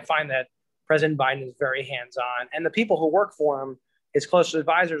exactly, but I find that President Biden is very hands-on, and the people who work for him, his closest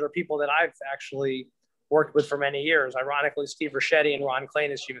advisors, are people that I've actually worked with for many years. Ironically, Steve Ricchetti and Ron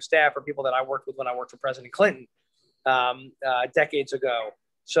Klain as chief of staff are people that I worked with when I worked for President Clinton decades ago.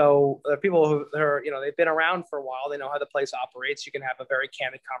 So the people who are, they've been around for a while. They know how the place operates. You can have a very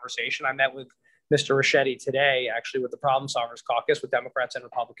candid conversation. I met with Mr. Ricchetti today, actually, with the Problem Solvers Caucus, with Democrats and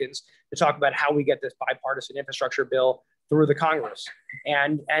Republicans, to talk about how we get this bipartisan infrastructure bill through the Congress.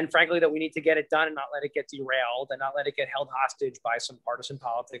 And frankly, that we need to get it done and not let it get derailed and not let it get held hostage by some partisan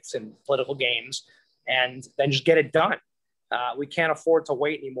politics and political games, and then just get it done. We can't afford to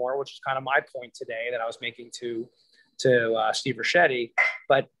wait anymore, which is kind of my point today that I was making to Steve Ricchetti.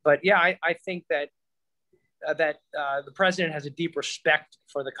 But yeah, I think that the president has a deep respect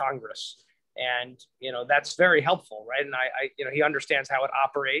for the Congress, and that's very helpful, right? And I he understands how it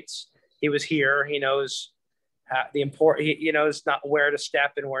operates. He was here. He knows he knows not where to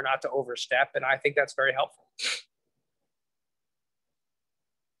step and where not to overstep, and I think that's very helpful.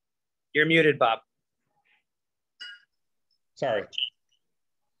 You're muted, Bob. Sorry.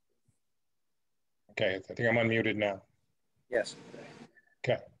 Okay, I think I'm unmuted now. Yes.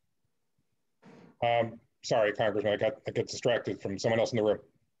 Okay. Sorry, Congressman, I got distracted from someone else in the room.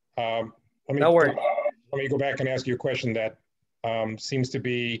 No worries. Let me go back and ask you a question that seems to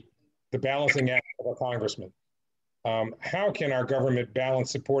be the balancing act of a congressman. How can our government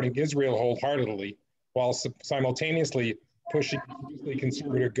balance supporting Israel wholeheartedly while simultaneously pushing the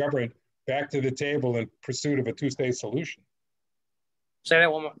conservative government back to the table in pursuit of a two-state solution? Say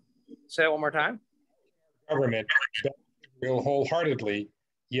that one more time. Government will wholeheartedly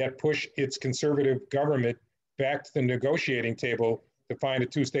yet push its conservative government back to the negotiating table to find a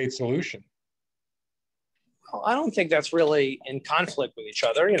two-state solution. Well, I don't think that's really in conflict with each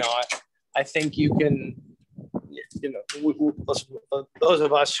other. I think you can, those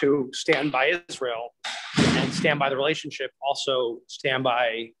of us who stand by Israel and stand by the relationship also stand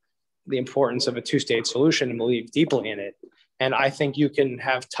by the importance of a two-state solution and believe deeply in it. And I think you can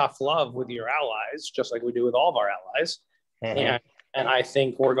have tough love with your allies, just like we do with all of our allies. And I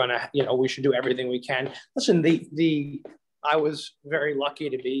think we're going to, we should do everything we can. Listen, I was very lucky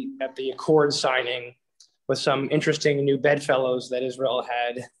to be at the Accord signing with some interesting new bedfellows that Israel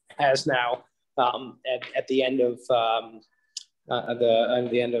has now at the end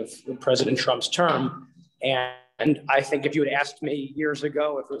of President Trump's term. And I think if you had asked me years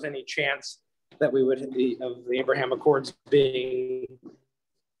ago if there was any chance that we would of the Abraham Accords being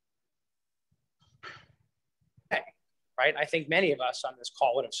right, I think many of us on this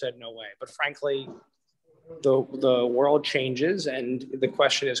call would have said no way. But frankly, the world changes, and the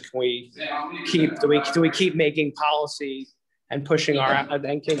question is, can we keep making policy and pushing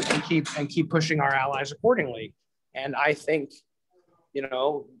keep pushing our allies accordingly? And I think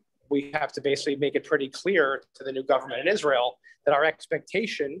we have to basically make it pretty clear to the new government in Israel that our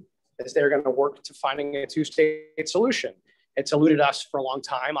expectation is they're going to work to finding a two-state solution. It's eluded us for a long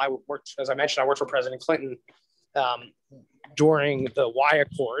time. As I mentioned, I worked for President Clinton during the Y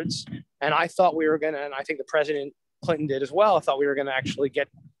Accords, and I thought we were going to, and I think the President Clinton did as well, I thought we were going to actually get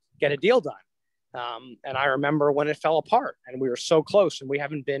a deal done. And I remember when it fell apart, and we were so close, and we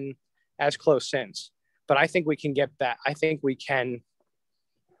haven't been as close since. But I think we can get back. I think we can.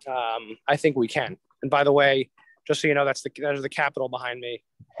 And by the way, just so you know, that's the Capitol behind me.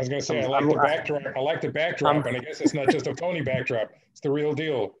 I was going to say, I like the backdrop, and I guess it's not just a phony backdrop. It's the real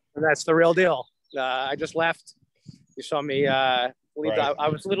deal. That's the real deal. I just left. You saw me leave. Right. I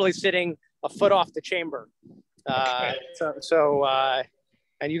was literally sitting a foot off the chamber. Okay.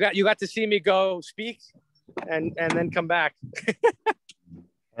 And you got to see me go speak and then come back.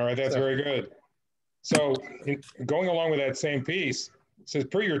 All right, that's very good. So going along with that same piece, it says,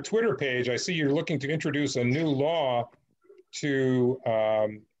 per your Twitter page, I see you're looking to introduce a new law to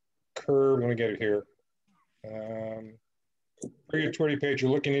curb, let me get it here. Per your Twitter page,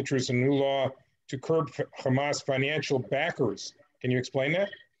 you're looking to introduce a new law to curb Hamas financial backers. Can you explain that?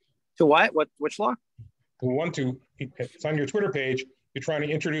 To what? Which law? It's on your Twitter page. You're trying to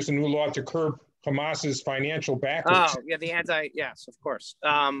introduce a new law to curb Hamas's financial backers. Oh, yeah, yes, of course.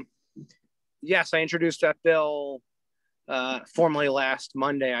 Yes, I introduced that bill formally last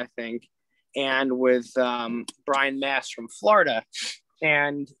Monday, I think, and with Brian Mass from Florida.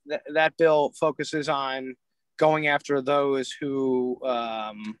 And that bill focuses on going after those who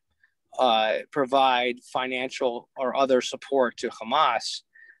provide financial or other support to Hamas.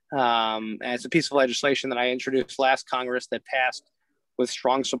 And it's a piece of legislation that I introduced last Congress that passed with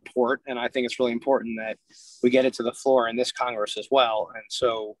strong support. And I think it's really important that we get it to the floor in this Congress as well. And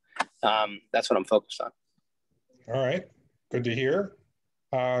so that's what I'm focused on. All right, good to hear.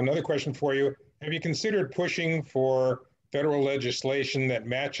 Another question for you. Have you considered pushing for federal legislation that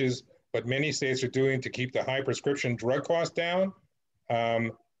matches what many states are doing to keep the high prescription drug costs down?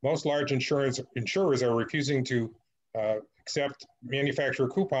 Most large insurers are refusing to accept manufacturer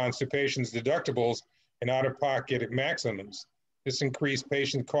coupons to patients' deductibles and out-of-pocket maximums. This increased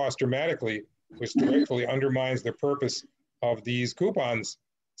patient costs dramatically, which directly undermines the purpose of these coupons.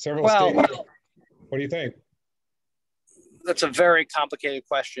 Several states. What do you think? That's a very complicated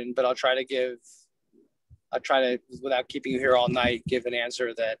question, but I'll try to, without keeping you here all night, give an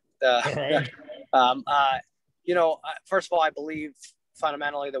answer that, first of all, I believe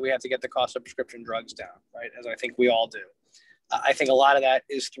fundamentally that we have to get the cost of prescription drugs down, right? As I think we all do. I think a lot of that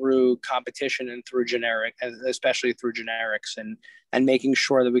is through competition and through generic, especially through generics, and making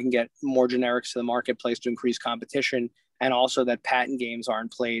sure that we can get more generics to the marketplace to increase competition, and also that patent games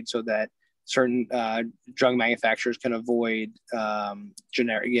aren't played so that certain drug manufacturers can avoid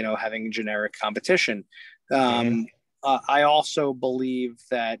having generic competition. I also believe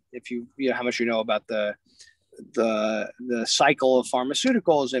that if you know how much you know about the cycle of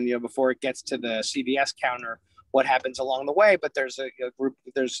pharmaceuticals, and before it gets to the CVS counter, what happens along the way. But there's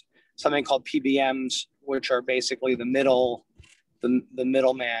there's something called PBMs, which are basically the middleman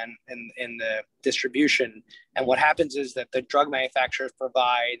in the distribution. And what happens is that the drug manufacturers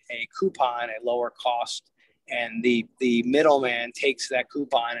provide a coupon at lower cost, and the middleman takes that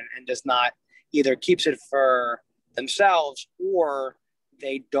coupon and does not, either keeps it for themselves, or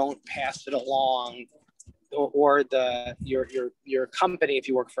they don't pass it along, or your company, if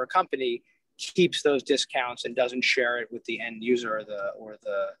you work for a company, keeps those discounts and doesn't share it with the end user or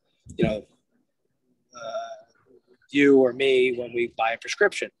the you or me when we buy a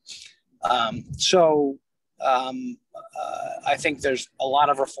prescription. I think there's a lot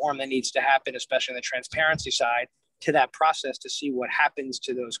of reform that needs to happen, especially on the transparency side, to that process, to see what happens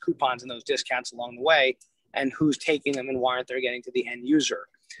to those coupons and those discounts along the way, and who's taking them and why aren't they getting to the end user.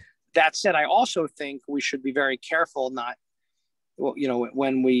 That said, I also think we should be very careful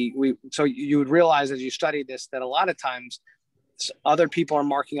when so you would realize as you study this that a lot of times other people are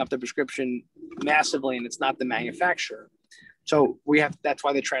marking up the prescription massively, and it's not the manufacturer. So that's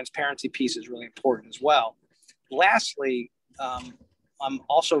why the transparency piece is really important as well. Lastly, I'm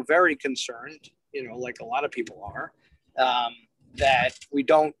also very concerned, like a lot of people are, that we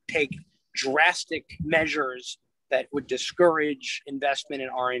don't take drastic measures that would discourage investment in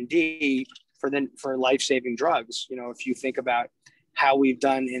R&D for life-saving drugs. If you think about how we've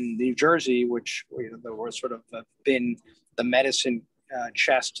done in New Jersey, which we're sort of been the medicine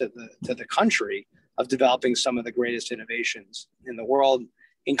chest to the country of developing some of the greatest innovations in the world,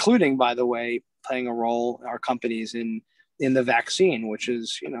 including, by the way, playing a role, our companies in the vaccine, which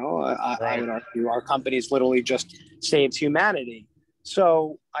is, I would argue our companies literally just saved humanity.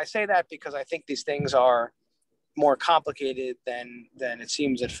 So I say that because I think these things are more complicated than it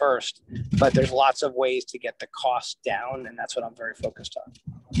seems at first, but there's lots of ways to get the cost down, and that's what I'm very focused on.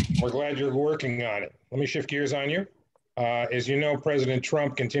 We're glad you're working on it. Let me shift gears on you. As you know, President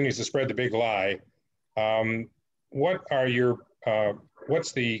Trump continues to spread the big lie. What's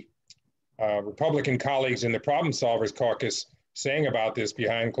the Republican colleagues in the Problem Solvers Caucus saying about this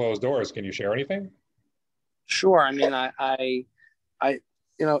behind closed doors? Can you share anything? Sure. I mean, and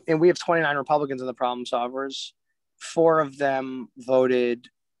we have 29 Republicans in the Problem Solvers. 4 of them voted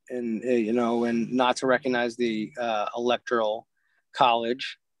and not to recognize the Electoral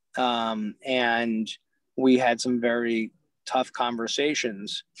College. And we had some very tough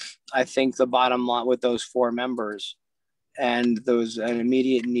conversations. I think the bottom line with those 4 members, and an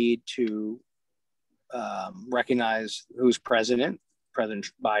immediate need to recognize who's President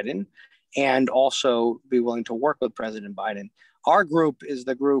Biden, and also be willing to work with President Biden. Our group is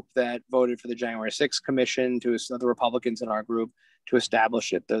the group that voted for the January 6th Commission, to the Republicans in our group, to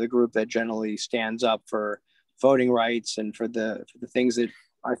establish it. They're the group that generally stands up for voting rights and for the things that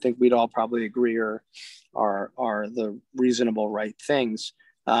I think we'd all probably agree are the reasonable right things.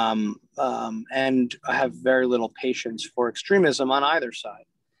 And I have very little patience for extremism on either side.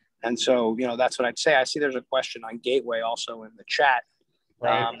 And so, that's what I'd say. I see there's a question on Gateway also in the chat.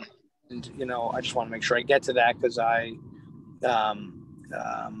 Right. And I just want to make sure I get to that, because I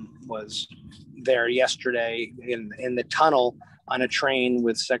was there yesterday in the tunnel on a train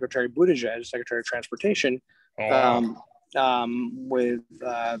with Secretary Buttigieg, Secretary of Transportation, with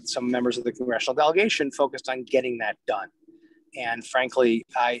some members of the congressional delegation focused on getting that done. And frankly,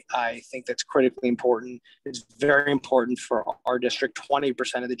 I think that's critically important. It's very important for our district.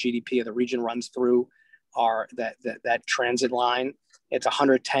 20% of the GDP of the region runs through that transit line. It's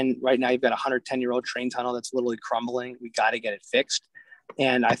 110, right now you've got a 110-year-old train tunnel that's literally crumbling. We got to get it fixed.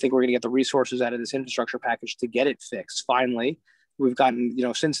 And I think we're going to get the resources out of this infrastructure package to get it fixed. Finally, we've gotten,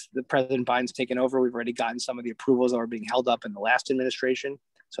 since the President Biden's taken over, we've already gotten some of the approvals that were being held up in the last administration.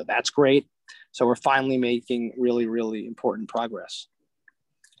 So that's great. So we're finally making really, really important progress.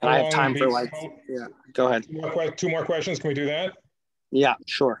 And I have time for go ahead. Two more questions. Can we do that? Yeah,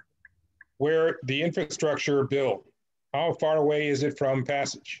 sure. Where the infrastructure bill, how far away is it from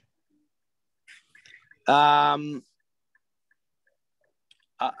passage? I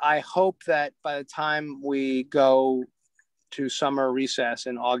hope that by the time we go to summer recess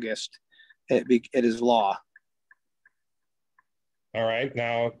in August, it is law. All right.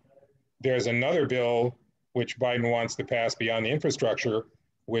 Now, there's another bill which Biden wants to pass beyond the infrastructure,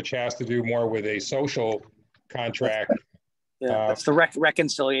 which has to do more with a social contract. Yeah, that's the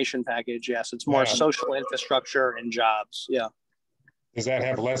reconciliation package. Yes, it's more social infrastructure and jobs. Yeah. Does that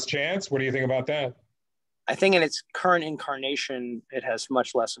have less chance? What do you think about that? I think in its current incarnation, it has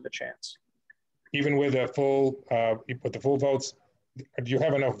much less of a chance. Even with a full, with the full votes, do you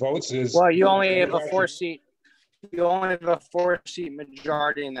have enough votes? Well, you only have a 4-seat. You only have a 4-seat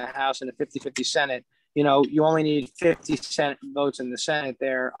majority in the House and a 50-50 Senate. You only need 50 votes in the Senate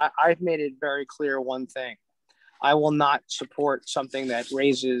there. I've made it very clear one thing. I will not support something that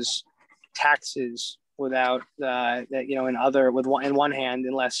raises taxes without in one hand,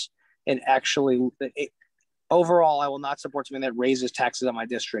 unless it actually overall, I will not support something that raises taxes on my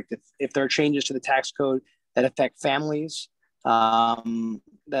district. If there are changes to the tax code that affect families,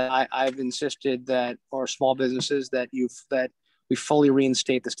 that I've insisted that, or small businesses, that we fully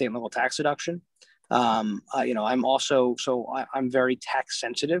reinstate the state and local tax deduction. I'm very tax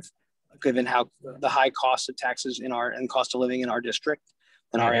sensitive, given how the high cost of taxes and cost of living in our district,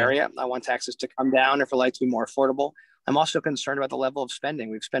 in our area. I want taxes to come down if we'd like to be more affordable. I'm also concerned about the level of spending.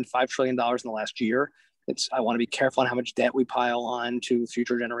 We've spent $5 trillion in the last year. I want to be careful on how much debt we pile on to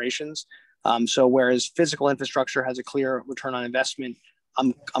future generations. So whereas physical infrastructure has a clear return on investment,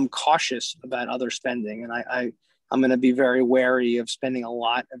 I'm cautious about other spending, and I'm going to be very wary of spending a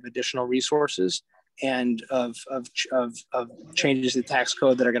lot of additional resources and of changes to the tax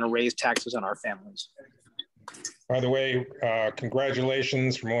code that are going to raise taxes on our families. By the way,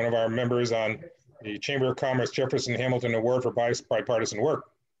 congratulations from one of our members on the Chamber of Commerce Jefferson Hamilton Award for bipartisan work.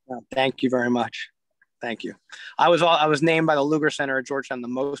 Thank you very much. Thank you. I was named by the Lugar Center at Georgetown the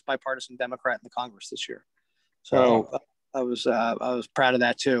most bipartisan Democrat in the Congress this year. So I was proud of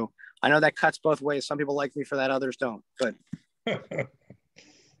that too. I know that cuts both ways. Some people like me for that, others don't. But all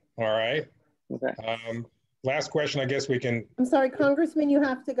right. Okay. Last question. I guess we can. I'm sorry, Congressman, you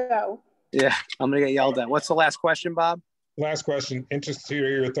have to go. Yeah, I'm gonna get yelled at. What's the last question, Bob? Last question. Interested to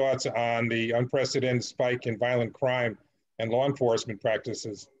hear your thoughts on the unprecedented spike in violent crime and law enforcement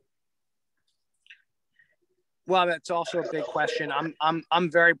practices. Well, that's also a big question.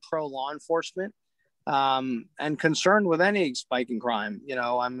 I'm very pro law enforcement, and concerned with any spike in crime.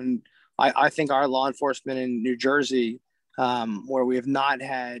 I think our law enforcement in New Jersey, where we have not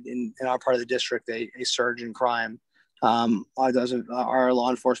had in our part of the district a surge in crime, our law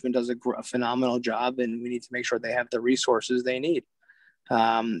enforcement does a phenomenal job, and we need to make sure they have the resources they need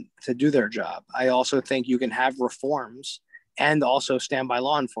to do their job. I also think you can have reforms and also stand by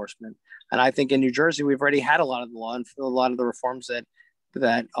law enforcement. And I think in New Jersey, we've already had a lot of the reforms that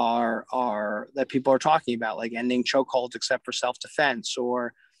people are talking about, like ending chokeholds except for self-defense,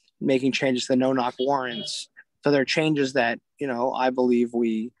 or making changes to the no-knock warrants. So there are changes that, I believe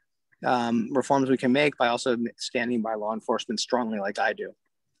reforms we can make by also standing by law enforcement strongly, like I do.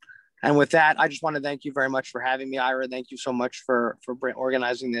 And with that, I just want to thank you very much for having me, Ira. Thank you so much for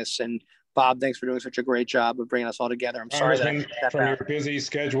organizing this. And Bob, thanks for doing such a great job of bringing us all together. I'm sorry that from your busy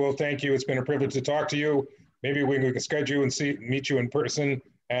schedule. Thank you. It's been a privilege to talk to you. Maybe we can schedule and meet you in person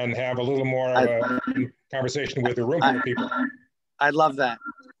and have a little more of a conversation with a room full of people. I'd love that.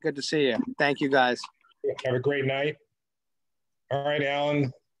 Good to see you. Thank you, guys. Have a great night. All right,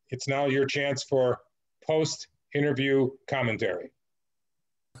 Alan, it's now your chance for post-interview commentary.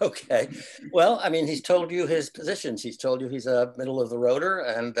 Okay. Well, I mean, he's told you his positions. He's told you he's a middle of the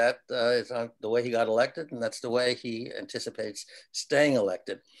roader, and that is the way he got elected, and that's the way he anticipates staying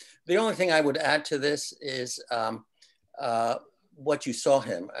elected. The only thing I would add to this is what you saw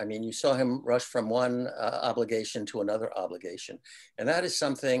him. I mean, you saw him rush from one obligation to another obligation. And that is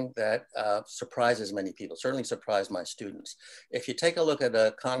something that surprises many people, certainly surprised my students. If you take a look at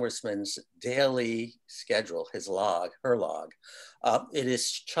a congressman's daily schedule, his log, her log, it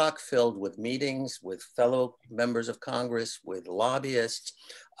is chock filled with meetings with fellow members of Congress, with lobbyists,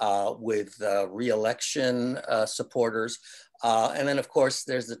 with re-election supporters. And then, of course,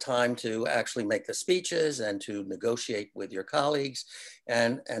 there's the time to actually make the speeches and to negotiate with your colleagues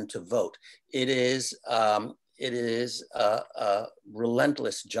and to vote. It is a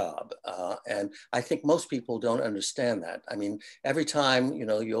relentless job. And I think most people don't understand that. I mean, every time, you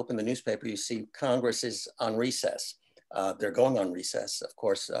know, you open the newspaper, you see Congress is on recess. They're going on recess, of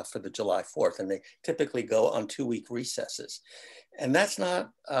course, for the July 4th, and they typically go on 2-week recesses. And that's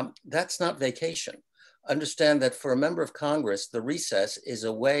not vacation. Understand that for a member of Congress, the recess is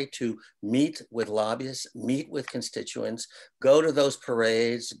a way to meet with lobbyists, meet with constituents, go to those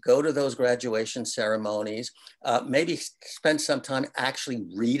parades, go to those graduation ceremonies, maybe spend some time actually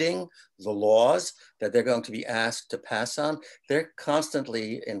reading the laws that they're going to be asked to pass on. They're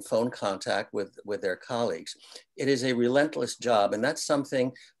constantly in phone contact with their colleagues. It is a relentless job, and that's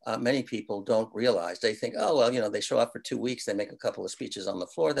something many people don't realize. They think, oh, well, you know, they show up for 2 weeks, they make a couple of speeches on the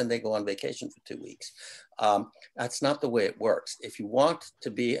floor, then they go on vacation for 2 weeks. That's not the way it works. If you want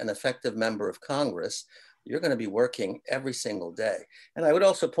to be an effective member of Congress, you're going to be working every single day. And I would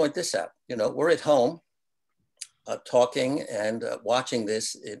also point this out, you know, we're at home talking and watching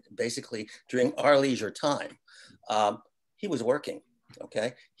this basically during our leisure time. He was working.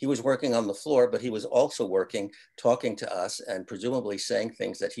 Okay, he was working on the floor, but he was also working, talking to us and presumably saying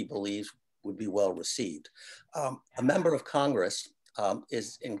things that he believes would be well received. A member of Congress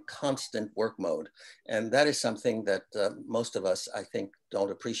is in constant work mode. And that is something that most of us, I think, don't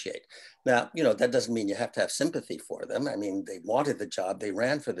appreciate. Now, you know, that doesn't mean you have to have sympathy for them. I mean, they wanted the job, they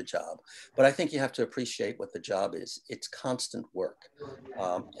ran for the job, but I think you have to appreciate what the job is. It's constant work.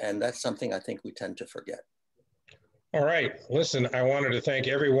 And that's something I think we tend to forget. All right, listen, I wanted to thank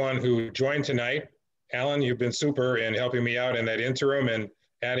everyone who joined tonight. Alan, you've been super in helping me out in that interim and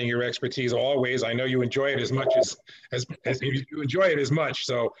adding your expertise always. I know you enjoy it as much as you enjoy it as much.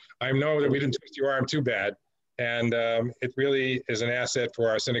 So I know that we didn't twist your arm too bad. And it really is an asset for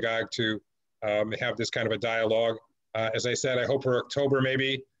our synagogue to have this kind of a dialogue. As I said, I hope for October,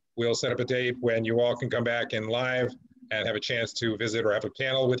 maybe we'll set up a date when you all can come back in live and have a chance to visit or have a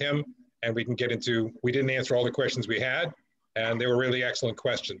panel with him. And we can get into, we didn't answer all the questions we had, and they were really excellent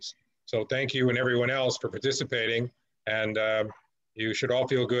questions. So thank you and everyone else for participating. And you should all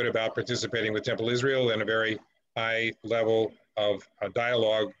feel good about participating with Temple Israel and a very high level of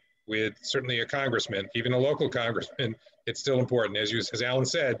dialogue with certainly a congressman, even a local congressman. It's still important. As Alan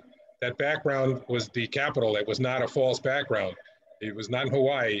said, that background was the capital. It was not a false background. He was not in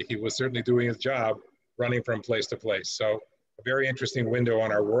Hawaii. He was certainly doing his job running from place to place. So a very interesting window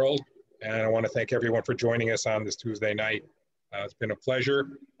on our world. And I want to thank everyone for joining us on this Tuesday night. It's been a pleasure.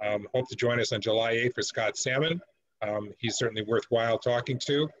 Hope to join us on July 8th for Scott Salmon. He's certainly worthwhile talking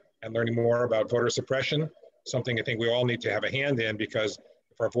to and learning more about voter suppression, something I think we all need to have a hand in, because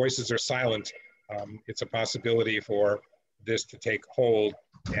if our voices are silent, it's a possibility for this to take hold.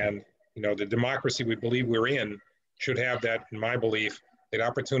 And you know, the democracy we believe we're in should have that, in my belief, that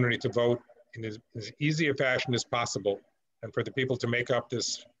opportunity to vote in as easy a fashion as possible, and for the people to make up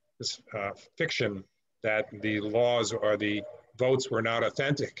this fiction that the laws or the votes were not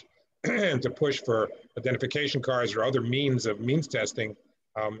authentic and to push for identification cards or other means testing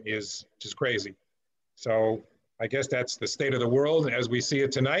is just crazy. So I guess that's the state of the world as we see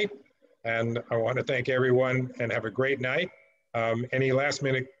it tonight. And I want to thank everyone and have a great night. Any last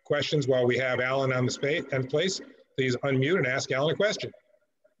minute questions while we have Alan on the place, please unmute and ask Alan a question.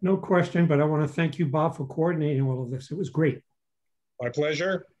 No question, but I want to thank you, Bob, for coordinating all of this. It was great. My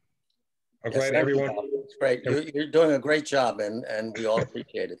pleasure. I'm glad everyone. It's great. You're doing a great job, and we all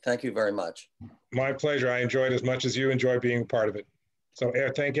appreciate it. Thank you very much. My pleasure. I enjoyed as much as you enjoy being part of it. So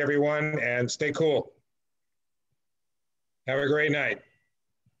thank everyone and stay cool. Have a great night.